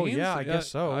chains. Oh, yeah, I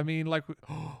guess so. I mean, like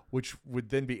Which would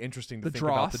then be interesting to The think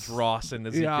about the dross. dross in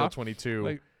Ezekiel Yeah. 22.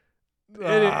 Like,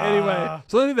 anyway,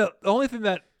 so the only thing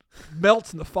that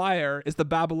melts in the fire is the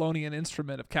Babylonian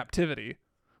instrument of captivity,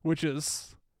 which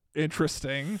is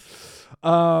interesting.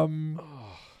 And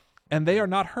they are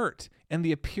not hurt. And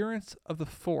the appearance of the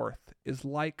 4th is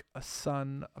like a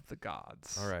son of the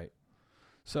gods. All right.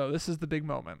 So this is the big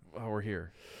moment. Oh, we're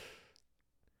here.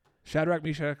 Shadrach,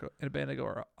 Meshach, and Abednego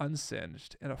are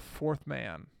unsinged, and a 4th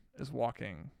man is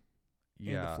walking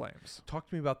in the flames. Talk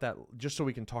to me about that, just so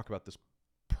we can talk about this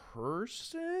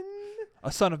person.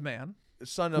 A son of man.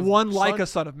 Son of One like a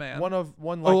son of man. One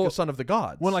like Oh, a son of the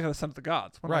gods. One like a son of the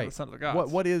gods. One like Right. the son of the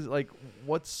gods. What is like?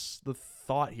 What's the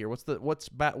thought here?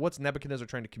 What's Nebuchadnezzar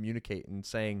trying to communicate in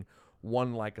saying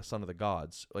one like a son of the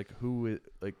gods? Like who?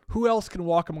 Who else can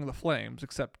walk among the flames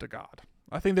except a god?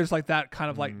 I think there's like that kind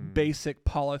of like basic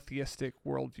polytheistic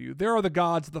worldview. There are the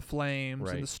gods of the flames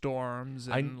Right. and the storms.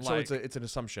 And so it's an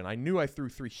assumption. I knew I threw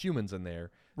 3 humans in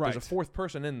there. Right. There's a 4th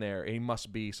person in there, and he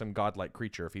must be some godlike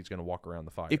creature if he's going to walk around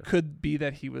the fire. It could be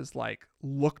that he was like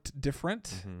looked different.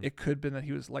 Mm-hmm. It could have been that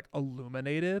he was like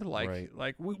illuminated. Right.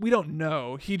 Like we don't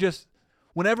know. He just,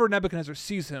 whenever Nebuchadnezzar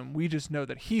sees him, we just know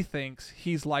that he thinks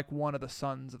he's like one of the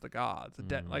sons of the gods.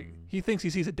 Like he thinks he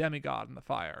sees a demigod in the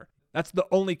fire. That's the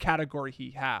only category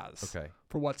he has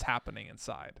for what's happening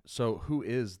inside. So who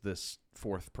is this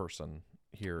 4th person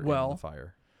here in Well, the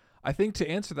fire? I think to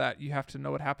answer that, you have to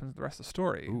know what happens in the rest of the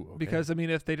story. Ooh, okay. Because, I mean,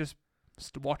 if they just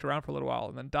walked around for a little while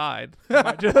and then died,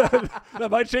 that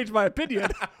might change my opinion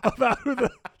about who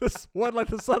this one like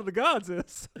the son of the gods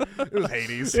is. It was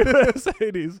Hades. It was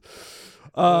Hades.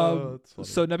 That's funny.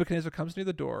 So Nebuchadnezzar comes near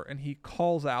the door and he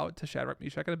calls out to Shadrach,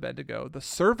 Meshach, and Abednego, the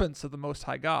servants of the Most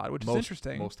High God, which is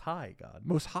interesting. Most High God.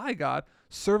 Most High God,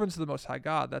 servants of the Most High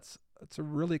God. That's a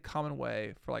really common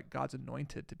way for like God's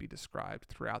anointed to be described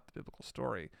throughout the biblical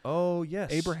story. Oh,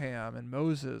 yes. Abraham and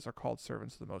Moses are called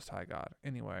servants of the Most High God.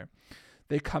 Anyway,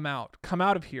 they come out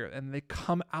of here, and they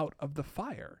come out of the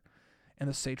fire. And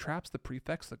the satraps, the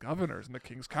prefects, the governors, and the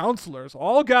king's counselors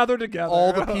all gather together.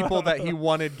 All the people that he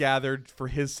wanted gathered for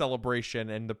his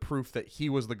celebration, and the proof that he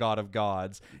was the God of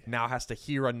gods now has to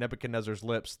hear on Nebuchadnezzar's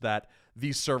lips that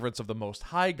these servants of the Most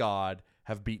High God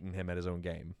have beaten him at his own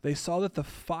game. They saw that the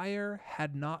fire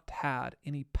had not had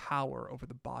any power over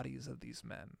the bodies of these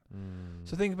men.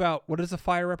 So think about, what does the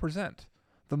fire represent?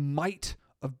 The might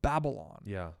of Babylon.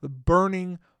 Yeah. The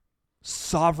burning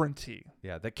sovereignty.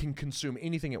 Yeah, that can consume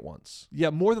anything at once. Yeah,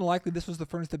 more than likely, this was the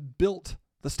furnace that built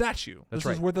the statue. That's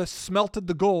This is right. where they smelted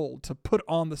the gold to put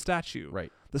on the statue.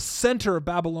 Right. The center of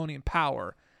Babylonian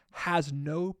power has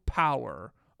no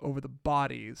power over the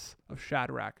bodies of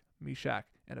Shadrach, Meshach,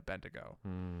 and Abednego.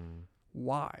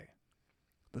 Why?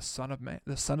 The son of man,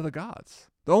 the son of the gods.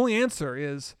 The only answer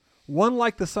is one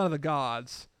like the son of the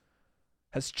gods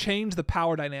has changed the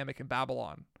power dynamic in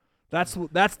Babylon. That's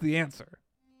the answer.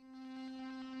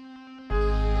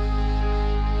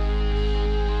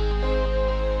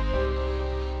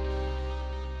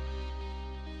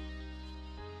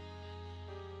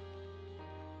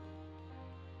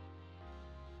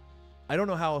 I don't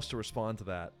know how else to respond to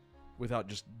that without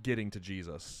just getting to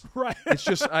Jesus. Right. It's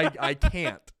just I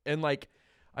can't. And like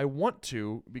I want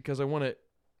to, because I want to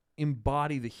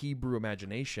embody the Hebrew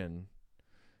imagination,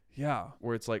 Yeah.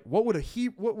 where it's like what would a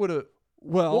Hebrew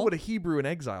in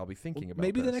exile be thinking about?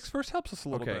 Maybe the this? next verse helps us a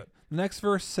little Okay. bit. The next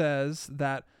verse says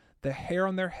that the hair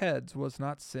on their heads was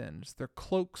not singed, their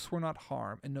cloaks were not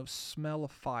harmed, and no smell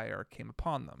of fire came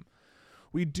upon them.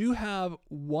 We do have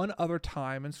one other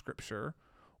time in Scripture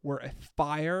where a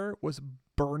fire was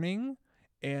burning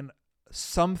and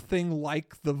something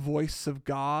like the voice of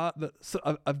God,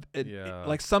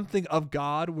 like something of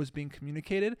God was being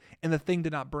communicated, and the thing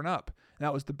did not burn up. And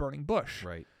that was the burning bush.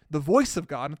 Right. The voice of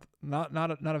God,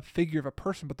 not a figure of a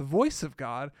person, but the voice of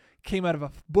God came out of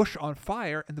a bush on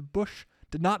fire, and the bush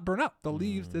did not burn up. The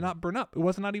leaves did not burn up. It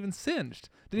was not even singed.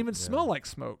 Didn't even smell like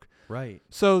smoke. Right.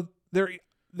 So there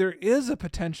is a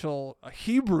potential, a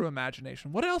Hebrew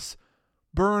imagination. What else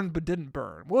burned but didn't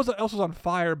burn? What else was on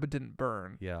fire but didn't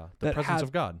burn? Yeah. The presence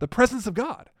of God. The presence of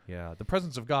God. Yeah. The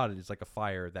presence of God is like a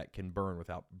fire that can burn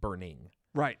without burning.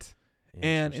 Right.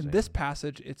 And in this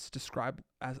passage, it's described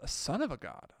as a son of a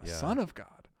God, a son of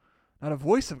God. Not a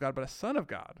voice of God, but a son of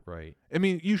God. Right. I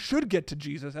mean, you should get to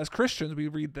Jesus. As Christians, we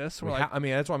read this. We're like, I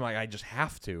mean, that's why I'm like, I just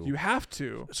have to. You have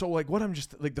to. So like what I'm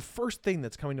just like the first thing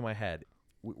that's coming to my head,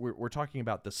 we're talking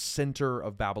about the center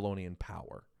of Babylonian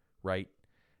power, right?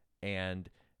 And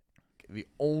the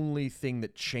only thing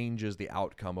that changes the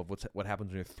outcome of what happens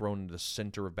when you're thrown into the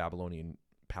center of Babylonian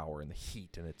power and the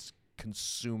heat and its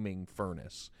consuming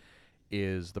furnace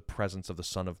is the presence of the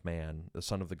Son of Man, the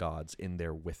Son of the gods in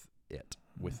there with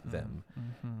them.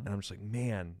 And I'm just like,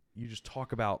 man, you just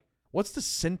talk about what's the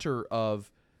center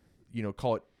of,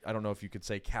 call it, I don't know if you could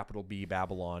say capital B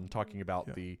Babylon, talking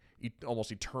about the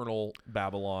almost eternal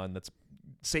Babylon that's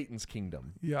Satan's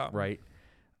kingdom. Yeah. Right.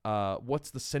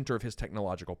 What's the center of his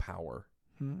technological power?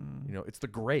 It's the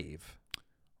grave.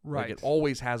 Right. Like it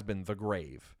always has been the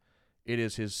grave. It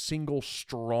is his single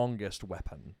strongest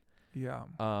weapon. Yeah.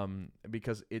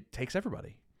 Because it takes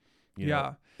everybody.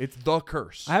 It's the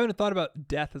curse. I haven't thought about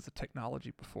death as a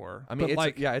technology before. I mean,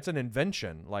 it's an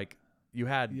invention. Like you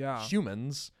had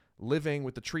humans living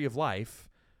with the tree of life,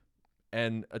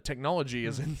 and a technology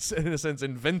is in a sense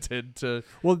invented to.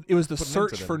 Well, it was the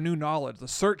search for new knowledge, the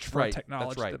search for a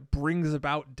technology that brings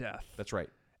about death. That's right.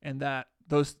 And that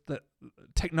the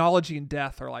technology and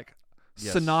death are like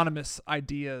synonymous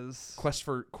ideas. Quest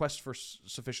for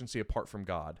sufficiency apart from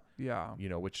God. Yeah.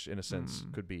 Which in a sense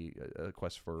could be a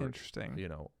quest for interesting.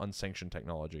 Unsanctioned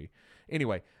technology.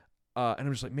 Anyway, and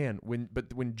I'm just like, man,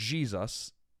 when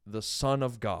Jesus, the Son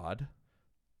of God,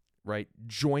 right,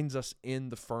 joins us in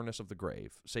the furnace of the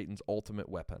grave, Satan's ultimate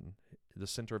weapon, the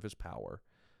center of his power,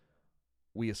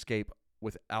 we escape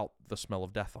without the smell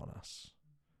of death on us.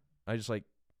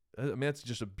 That's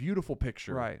just a beautiful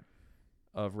picture. Right.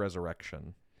 Of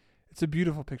resurrection. It's a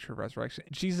beautiful picture of resurrection.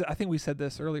 Jesus, I think we said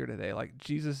this earlier today, like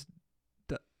Jesus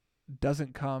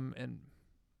doesn't come and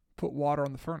put water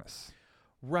on the furnace.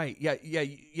 Right. Yeah.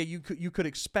 You could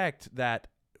expect that.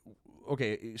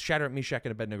 Okay, Shadrach, Meshach,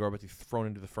 and Abednego are about to be thrown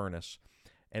into the furnace,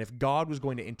 and if God was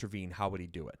going to intervene, how would he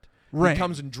do it? Right. He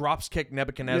comes and drops kick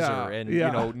Nebuchadnezzar and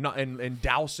and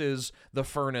douses the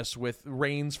furnace with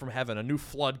rains from heaven. A new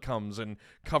flood comes and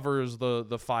covers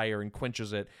the fire and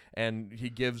quenches it, and he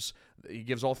gives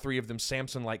all three of them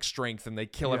Samson-like strength, and they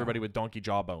kill everybody with donkey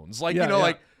jawbones.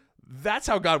 Like that's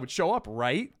how God would show up,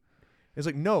 right? It's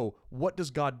like, no, what does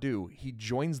God do? He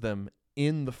joins them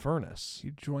in the furnace.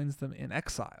 He joins them in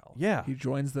exile. Yeah. He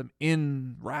joins them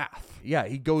in wrath. Yeah,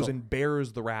 he goes and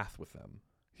bears the wrath with them.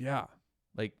 Yeah.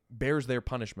 Like, bears their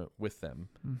punishment with them.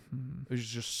 Mm-hmm. It was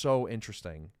just so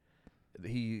interesting.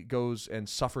 He goes and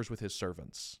suffers with his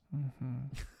servants. Mm-hmm.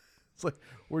 It's like,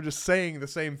 we're just saying the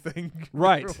same thing.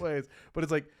 Right. Different ways. But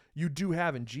it's like, you do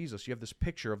have in Jesus, you have this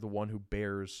picture of the one who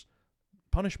bears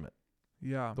punishment.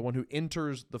 Yeah. The one who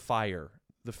enters the fire,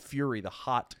 the fury, the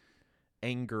hot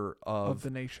anger of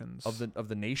the nations. Of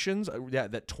the nations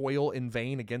that toil in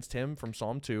vain against him from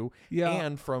Psalm 2. Yeah.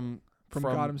 And from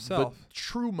God himself. The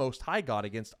true most high God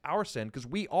against our sin, because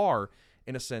we are,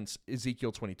 in a sense,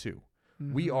 Ezekiel 22.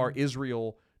 Mm-hmm. We are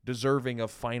Israel deserving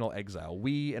of final exile.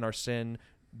 We and our sin,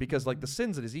 because like the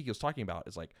sins that Ezekiel's talking about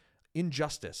is like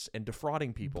injustice and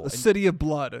defrauding people. The city of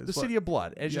blood. City of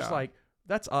blood. And it's just like,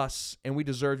 that's us, and we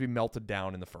deserve to be melted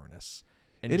down in the furnace.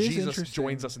 And Jesus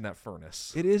joins us in that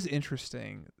furnace. It is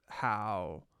interesting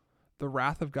how the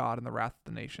wrath of God and the wrath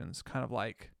of the nations, kind of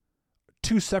like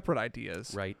two separate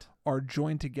ideas, right, are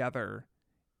joined together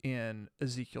in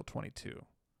Ezekiel 22.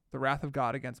 The wrath of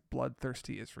God against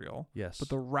bloodthirsty Israel. Yes. But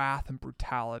the wrath and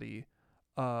brutality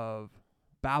of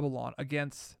Babylon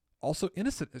against also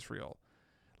innocent Israel.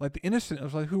 Like the innocent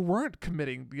Israel who weren't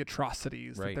committing the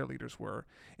atrocities that their leaders were.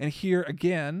 And here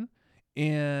again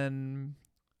in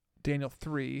Daniel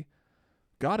 3,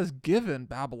 God has given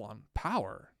Babylon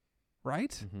power, right?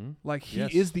 Mm-hmm. Like he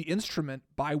is the instrument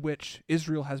by which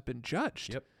Israel has been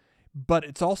judged. Yep. But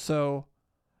it's also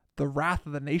the wrath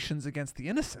of the nations against the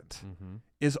innocent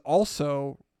is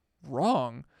also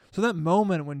wrong. So that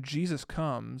moment when Jesus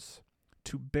comes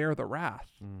to bear the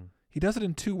wrath, he does it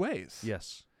in two ways.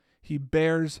 Yes. He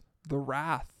bears the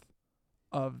wrath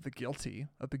of the guilty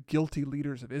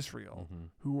leaders of Israel,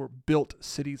 who were built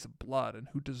cities of blood and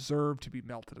who deserved to be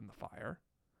melted in the fire.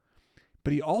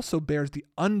 But he also bears the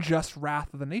unjust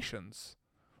wrath of the nations.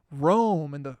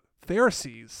 Rome and the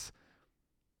Pharisees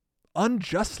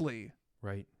unjustly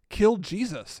killed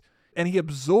Jesus, and he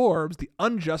absorbs the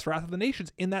unjust wrath of the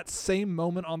nations in that same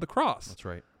moment on the cross. That's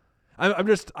right.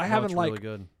 I haven't really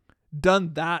good.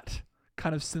 done that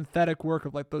kind of synthetic work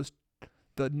of like those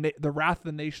the wrath of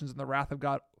the nations and the wrath of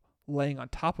God laying on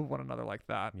top of one another like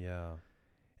that. Yeah.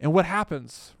 And what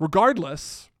happens?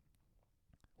 Regardless,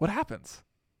 what happens?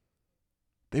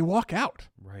 They walk out.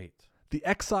 Right. The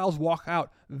exiles walk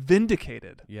out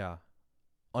vindicated. Yeah.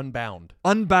 Unbound.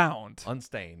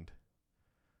 Unstained.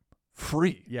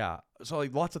 Free. Yeah. So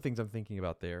like lots of things I'm thinking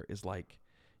about there is like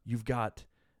you've got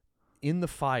in the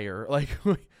fire,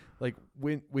 like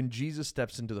when Jesus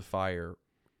steps into the fire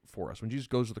for us, when Jesus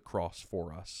goes to the cross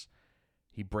for us,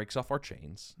 he breaks off our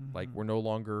chains. Like we're no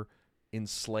longer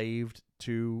enslaved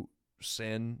to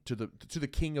sin, to the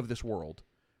king of this world,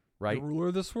 right? The ruler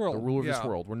of this world. The ruler of this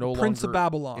world. We're no Prince longer of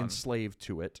Babylon. enslaved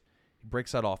to it. He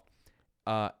breaks that off.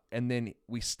 And then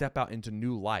we step out into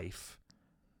new life.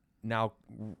 Now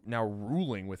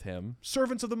ruling with him,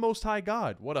 servants of the Most High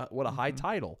God. What a high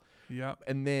title. Yeah.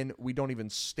 And then we don't even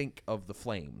stink of the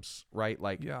flames, right?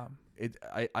 Like,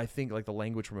 I think like the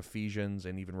language from Ephesians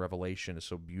and even Revelation is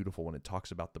so beautiful when it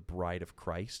talks about the bride of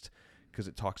Christ, because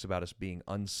it talks about us being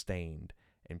unstained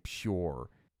and pure.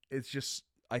 It's just,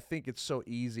 I think it's so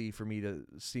easy for me to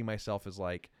see myself as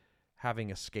like having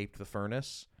escaped the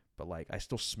furnace, but like I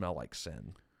still smell like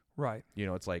sin. Right. You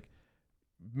know, it's like,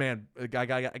 man, I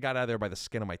got out of there by the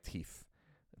skin of my teeth.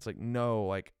 It's like, no,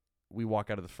 like we walk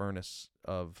out of the furnace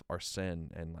of our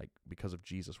sin, and like because of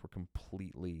Jesus, we're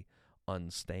completely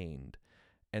unstained.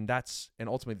 And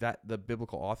ultimately that the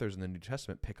biblical authors in the New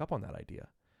Testament pick up on that idea,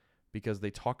 because they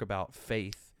talk about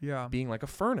faith being like a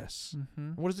furnace.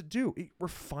 And what does it do? It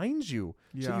refines you.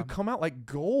 So you come out like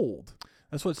gold.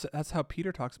 That's how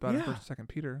Peter talks about it in 1st and 2nd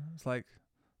Peter. It's like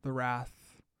the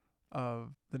wrath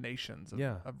of the nations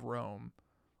of Rome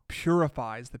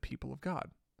purifies the people of God.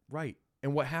 Right.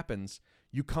 And what happens?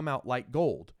 You come out like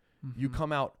gold. You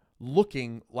come out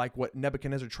looking like what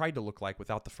Nebuchadnezzar tried to look like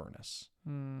without the furnace.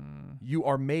 You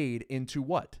are made into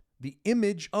what? The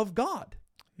image of God.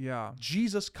 Yeah.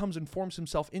 Jesus comes and forms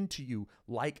himself into you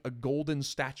like a golden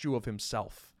statue of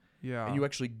himself. Yeah. And you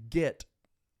actually get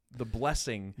the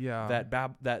blessing that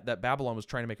Babylon was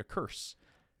trying to make a curse.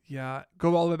 Yeah.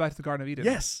 Go all the way back to the Garden of Eden.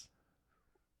 Yes.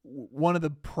 One of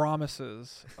the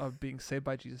promises of being saved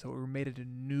by Jesus, that we were made into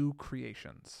new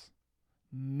creations,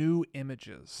 new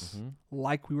images,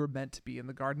 like we were meant to be in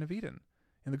the Garden of Eden.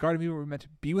 In the Garden of Eden, we were meant to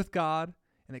be with God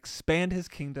and expand his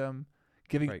kingdom,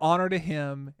 giving honor to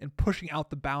him and pushing out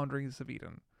the boundaries of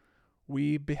Eden.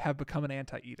 We have become an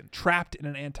anti-Eden, trapped in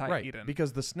an anti-Eden. Right,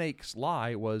 because the snake's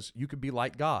lie was you could be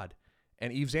like God.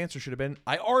 And Eve's answer should have been,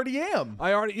 I already am.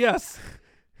 Yes.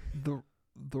 The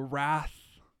wrath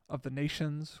of the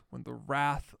nations, when the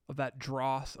wrath of that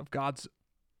dross of God's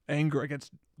anger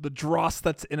against the dross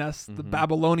that's in us, the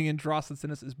Babylonian dross that's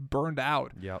in us, is burned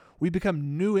out. Yep. We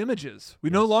become new images. We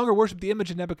no longer worship the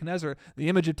image of Nebuchadnezzar, the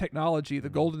image of technology, the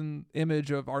golden image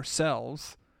of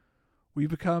ourselves. We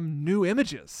become new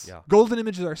images. Yeah. Golden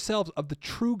images ourselves of the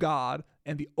true God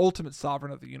and the ultimate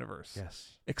sovereign of the universe.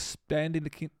 Yes. Expanding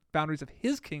the boundaries of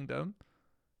his kingdom,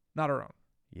 not our own.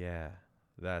 Yeah.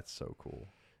 That's so cool.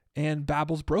 And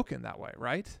Babel's broken that way,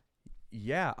 right?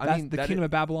 Yeah, the kingdom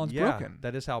of Babylon's broken.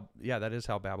 That is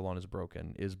how Babylon is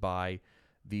broken, is by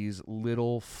these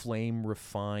little flame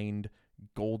refined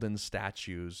golden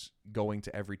statues going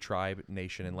to every tribe,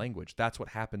 nation, and language. That's what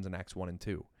happens in Acts 1 and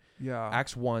 2. Yeah.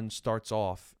 Acts 1 starts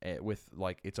off with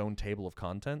like its own table of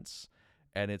contents,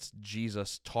 and it's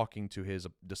Jesus talking to his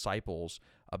disciples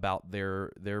about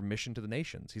their mission to the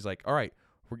nations. He's like, all right,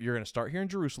 you're going to start here in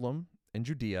Jerusalem and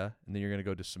Judea, and then you're going to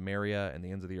go to Samaria and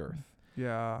the ends of the earth.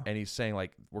 Yeah. And he's saying,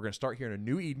 like, we're going to start here in a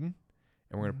new Eden,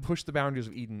 and we're going to push the boundaries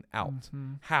of Eden out.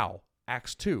 How?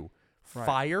 Acts 2. Right.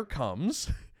 Fire comes,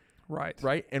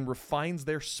 right, and refines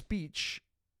their speech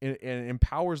and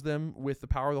empowers them with the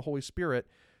power of the Holy Spirit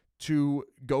to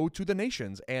go to the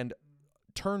nations and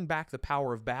turn back the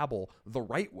power of Babel the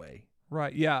right way.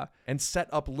 Right, yeah. And set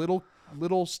up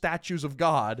little statues of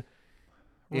God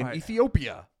in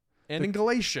Ethiopia and in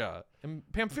Galatia and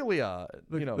Pamphylia.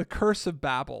 The curse of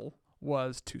Babel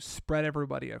was to spread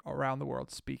everybody around the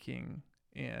world speaking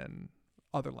in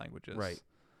other languages. Right.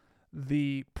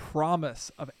 The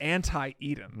promise of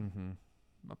anti-Eden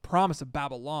The promise of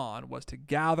Babylon was to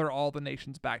gather all the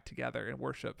nations back together and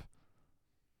worship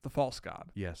the false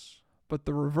god. Yes. But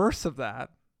the reverse of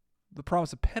that, the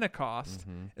promise of Pentecost,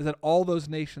 is that all those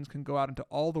nations can go out into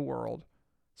all the world,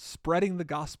 spreading the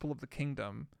gospel of the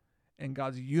kingdom and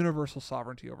God's universal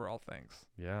sovereignty over all things.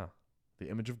 Yeah. The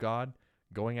image of God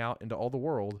going out into all the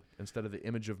world instead of the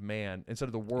image of man, instead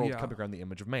of the world coming around the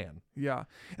image of man. Yeah.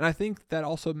 And I think that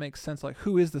also makes sense. Like,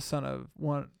 who is the son of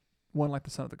one like the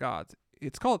son of the gods?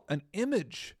 It's called an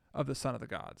image of the son of the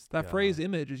gods. That phrase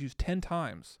image is used 10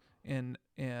 times in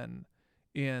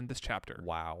this chapter.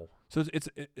 Wow. So it's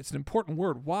an important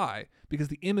word. Why? Because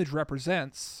the image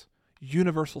represents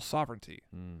universal sovereignty.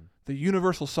 The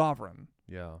universal sovereign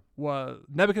was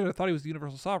Nebuchadnezzar thought he was the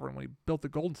universal sovereign when he built the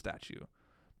golden statue.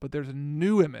 But there's a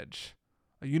new image,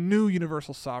 a new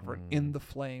universal sovereign in the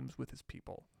flames with his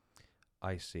people.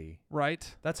 I see.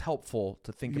 Right? That's helpful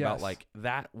to think about. Like,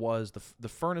 that was the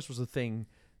furnace was the thing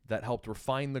that helped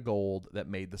refine the gold that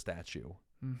made the statue.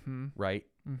 Right?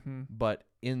 But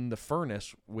in the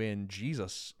furnace, when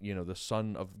Jesus, the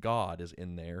Son of God, is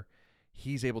in there,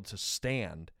 he's able to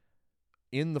stand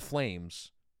in the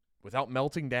flames without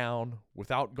melting down,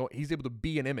 without going. He's able to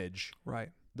be an image, right?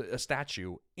 A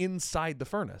statue inside the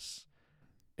furnace.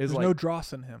 There's no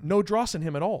dross in him. No dross in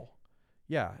him at all.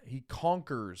 Yeah, he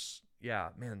conquers. Yeah,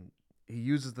 man, he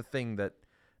uses the thing that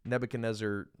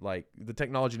Nebuchadnezzar, like the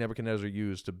technology Nebuchadnezzar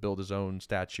used to build his own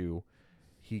statue,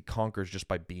 he conquers just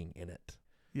by being in it.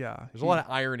 Yeah. There's a lot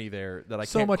of irony there that I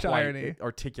can't quite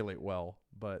articulate well,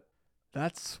 but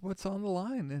that's what's on the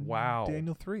line in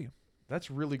Daniel 3. That's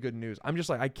really good news. I'm just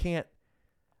like,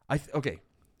 okay,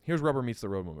 here's rubber meets the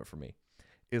road moment for me.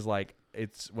 Is like,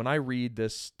 it's when I read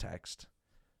this text,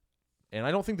 and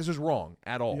I don't think this is wrong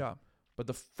at all. Yeah. But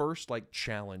the first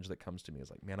challenge that comes to me is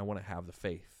like, man, I want to have the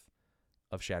faith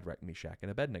of Shadrach, Meshach,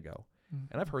 and Abednego.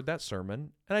 And I've heard that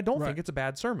sermon, and I don't think it's a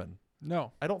bad sermon.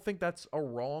 No. I don't think that's a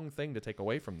wrong thing to take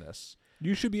away from this.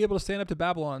 You should be able to stand up to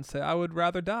Babylon and say, I would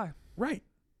rather die. Right.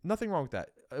 Nothing wrong with that.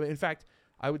 In fact,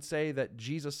 I would say that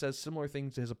Jesus says similar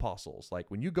things to his apostles. Like,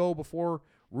 when you go before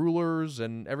rulers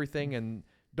and everything, and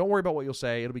don't worry about what you'll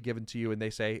say, it'll be given to you. And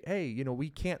they say, hey, we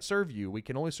can't serve you. We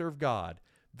can only serve God.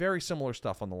 Very similar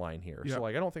stuff on the line here. Yep. So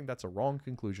I don't think that's a wrong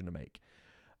conclusion to make.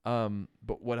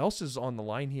 But what else is on the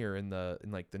line here in the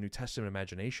New Testament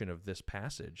imagination of this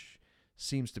passage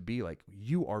seems to be like,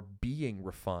 you are being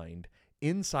refined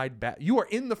inside. You are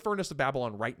in the furnace of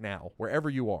Babylon right now, wherever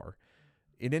you are.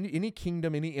 In any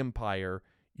kingdom, any empire,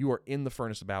 you are in the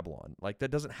furnace of Babylon. Like,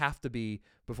 that doesn't have to be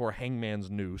before a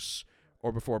hangman's noose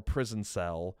or before a prison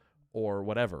cell or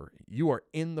whatever. You are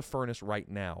in the furnace right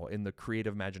now in the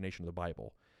creative imagination of the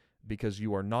Bible, because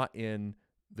you are not in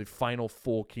the final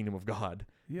full kingdom of God.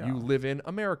 Yeah. You live in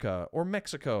America or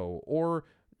Mexico or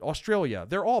Australia.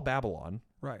 They're all Babylon.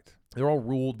 Right. They're all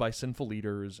ruled by sinful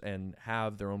leaders and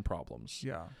have their own problems.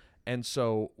 Yeah. And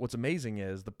so what's amazing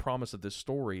is the promise of this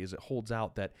story is it holds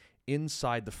out that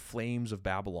inside the flames of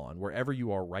Babylon, wherever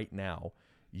you are right now,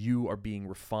 you are being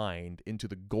refined into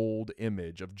the gold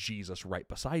image of Jesus right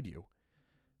beside you.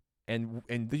 And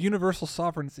the universal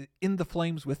sovereign is in the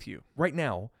flames with you right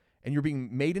now, and you're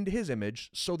being made into his image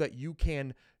so that you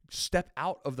can step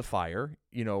out of the fire,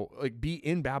 be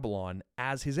in Babylon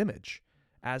as his image,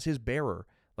 as his bearer.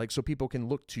 Like, so people can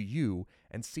look to you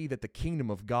and see that the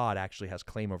kingdom of God actually has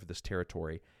claim over this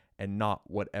territory, and not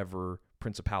whatever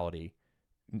principality,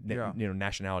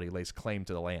 nationality lays claim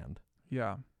to the land.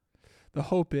 Yeah. The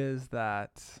hope is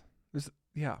that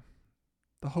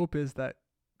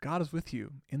God is with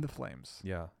you in the flames.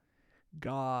 Yeah.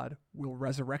 God will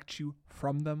resurrect you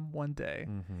from them one day.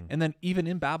 Mm-hmm. And then even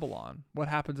in Babylon, what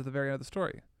happens at the very end of the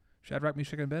story? Shadrach,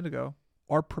 Meshach, and Abednego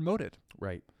are promoted.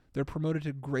 Right. They're promoted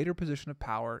to greater position of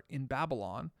power in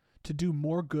Babylon to do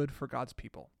more good for God's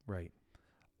people. Right.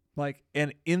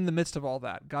 And in the midst of all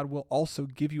that, God will also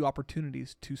give you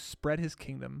opportunities to spread his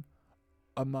kingdom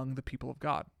among the people of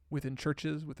God, within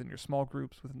churches, within your small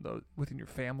groups, within your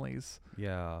families.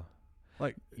 Yeah.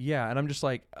 And I'm just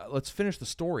like, let's finish the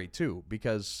story too,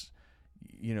 because,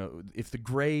 if the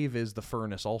grave is the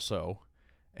furnace also,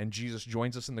 and Jesus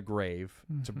joins us in the grave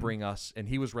to bring us, and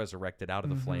he was resurrected out of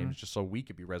the flames just so we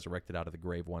could be resurrected out of the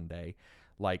grave one day.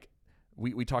 Like,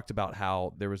 we talked about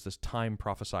how there was this time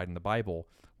prophesied in the Bible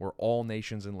where all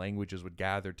nations and languages would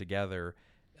gather together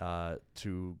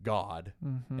to God,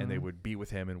 and they would be with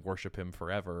him and worship him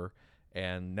forever.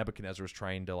 And Nebuchadnezzar was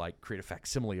trying to create a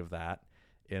facsimile of that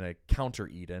in a counter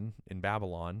Eden in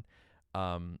Babylon.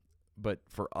 But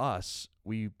for us,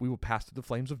 we will pass through the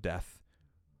flames of death.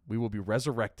 We will be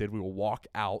resurrected. We will walk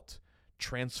out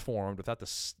transformed without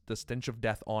the stench of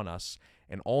death on us,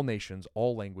 and all nations,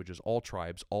 all languages, all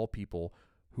tribes, all people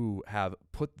who have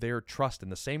put their trust in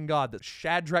the same God that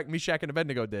Shadrach, Meshach, and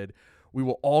Abednego did, we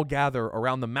will all gather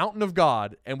around the mountain of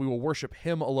God, and we will worship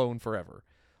him alone forever.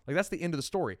 Like, that's the end of the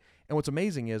story. And what's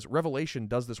amazing is Revelation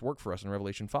does this work for us in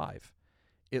Revelation 5.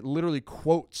 It literally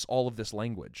quotes all of this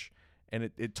language, and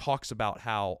it talks about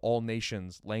how all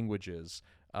nations, languages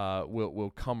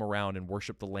will come around and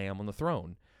worship the Lamb on the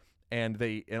throne. And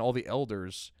all the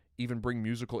elders even bring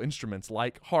musical instruments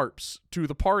like harps to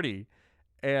the party.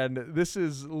 And this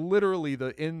is literally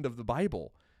the end of the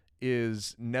Bible,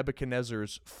 is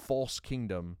Nebuchadnezzar's false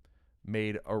kingdom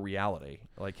made a reality,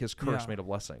 like his curse made a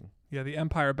blessing. Yeah, the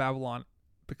Empire of Babylon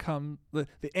become the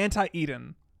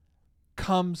anti-Eden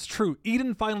comes true.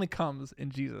 Eden finally comes in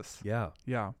Jesus. Yeah.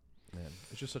 Yeah. Man,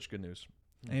 it's just such good news.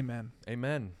 Amen.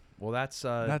 Amen. Well, that's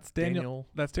Daniel.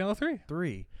 That's Daniel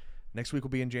 3. Next week we'll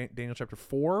be in Daniel chapter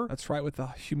 4. That's right, with the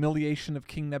humiliation of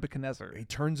King Nebuchadnezzar. He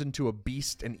turns into a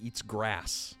beast and eats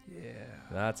grass. Yeah.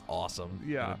 That's awesome.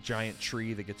 Yeah. And a giant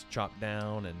tree that gets chopped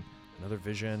down, and another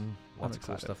vision. Lots of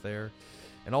cool stuff there.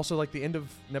 And also like the end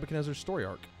of Nebuchadnezzar's story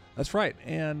arc. That's right.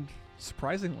 And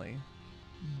surprisingly,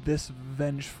 this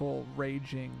vengeful,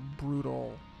 raging,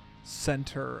 brutal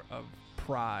center of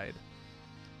pride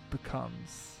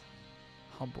becomes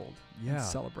humbled and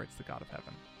celebrates the God of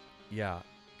heaven. Yeah.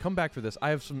 Come back for this.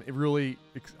 I have some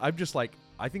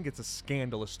I think it's a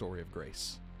scandalous story of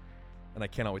grace. And I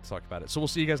cannot wait to talk about it. So we'll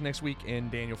see you guys next week in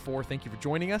Daniel 4. Thank you for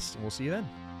joining us, and we'll see you then.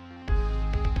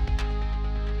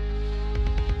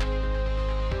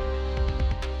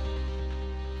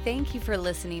 Thank you for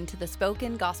listening to the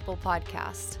Spoken Gospel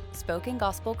Podcast. Spoken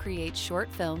Gospel creates short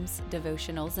films,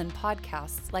 devotionals, and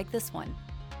podcasts like this one.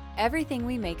 Everything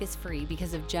we make is free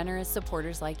because of generous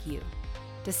supporters like you.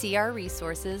 To see our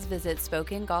resources, visit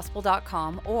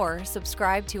spokengospel.com or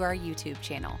subscribe to our YouTube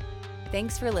channel.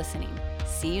 Thanks for listening.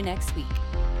 See you next week.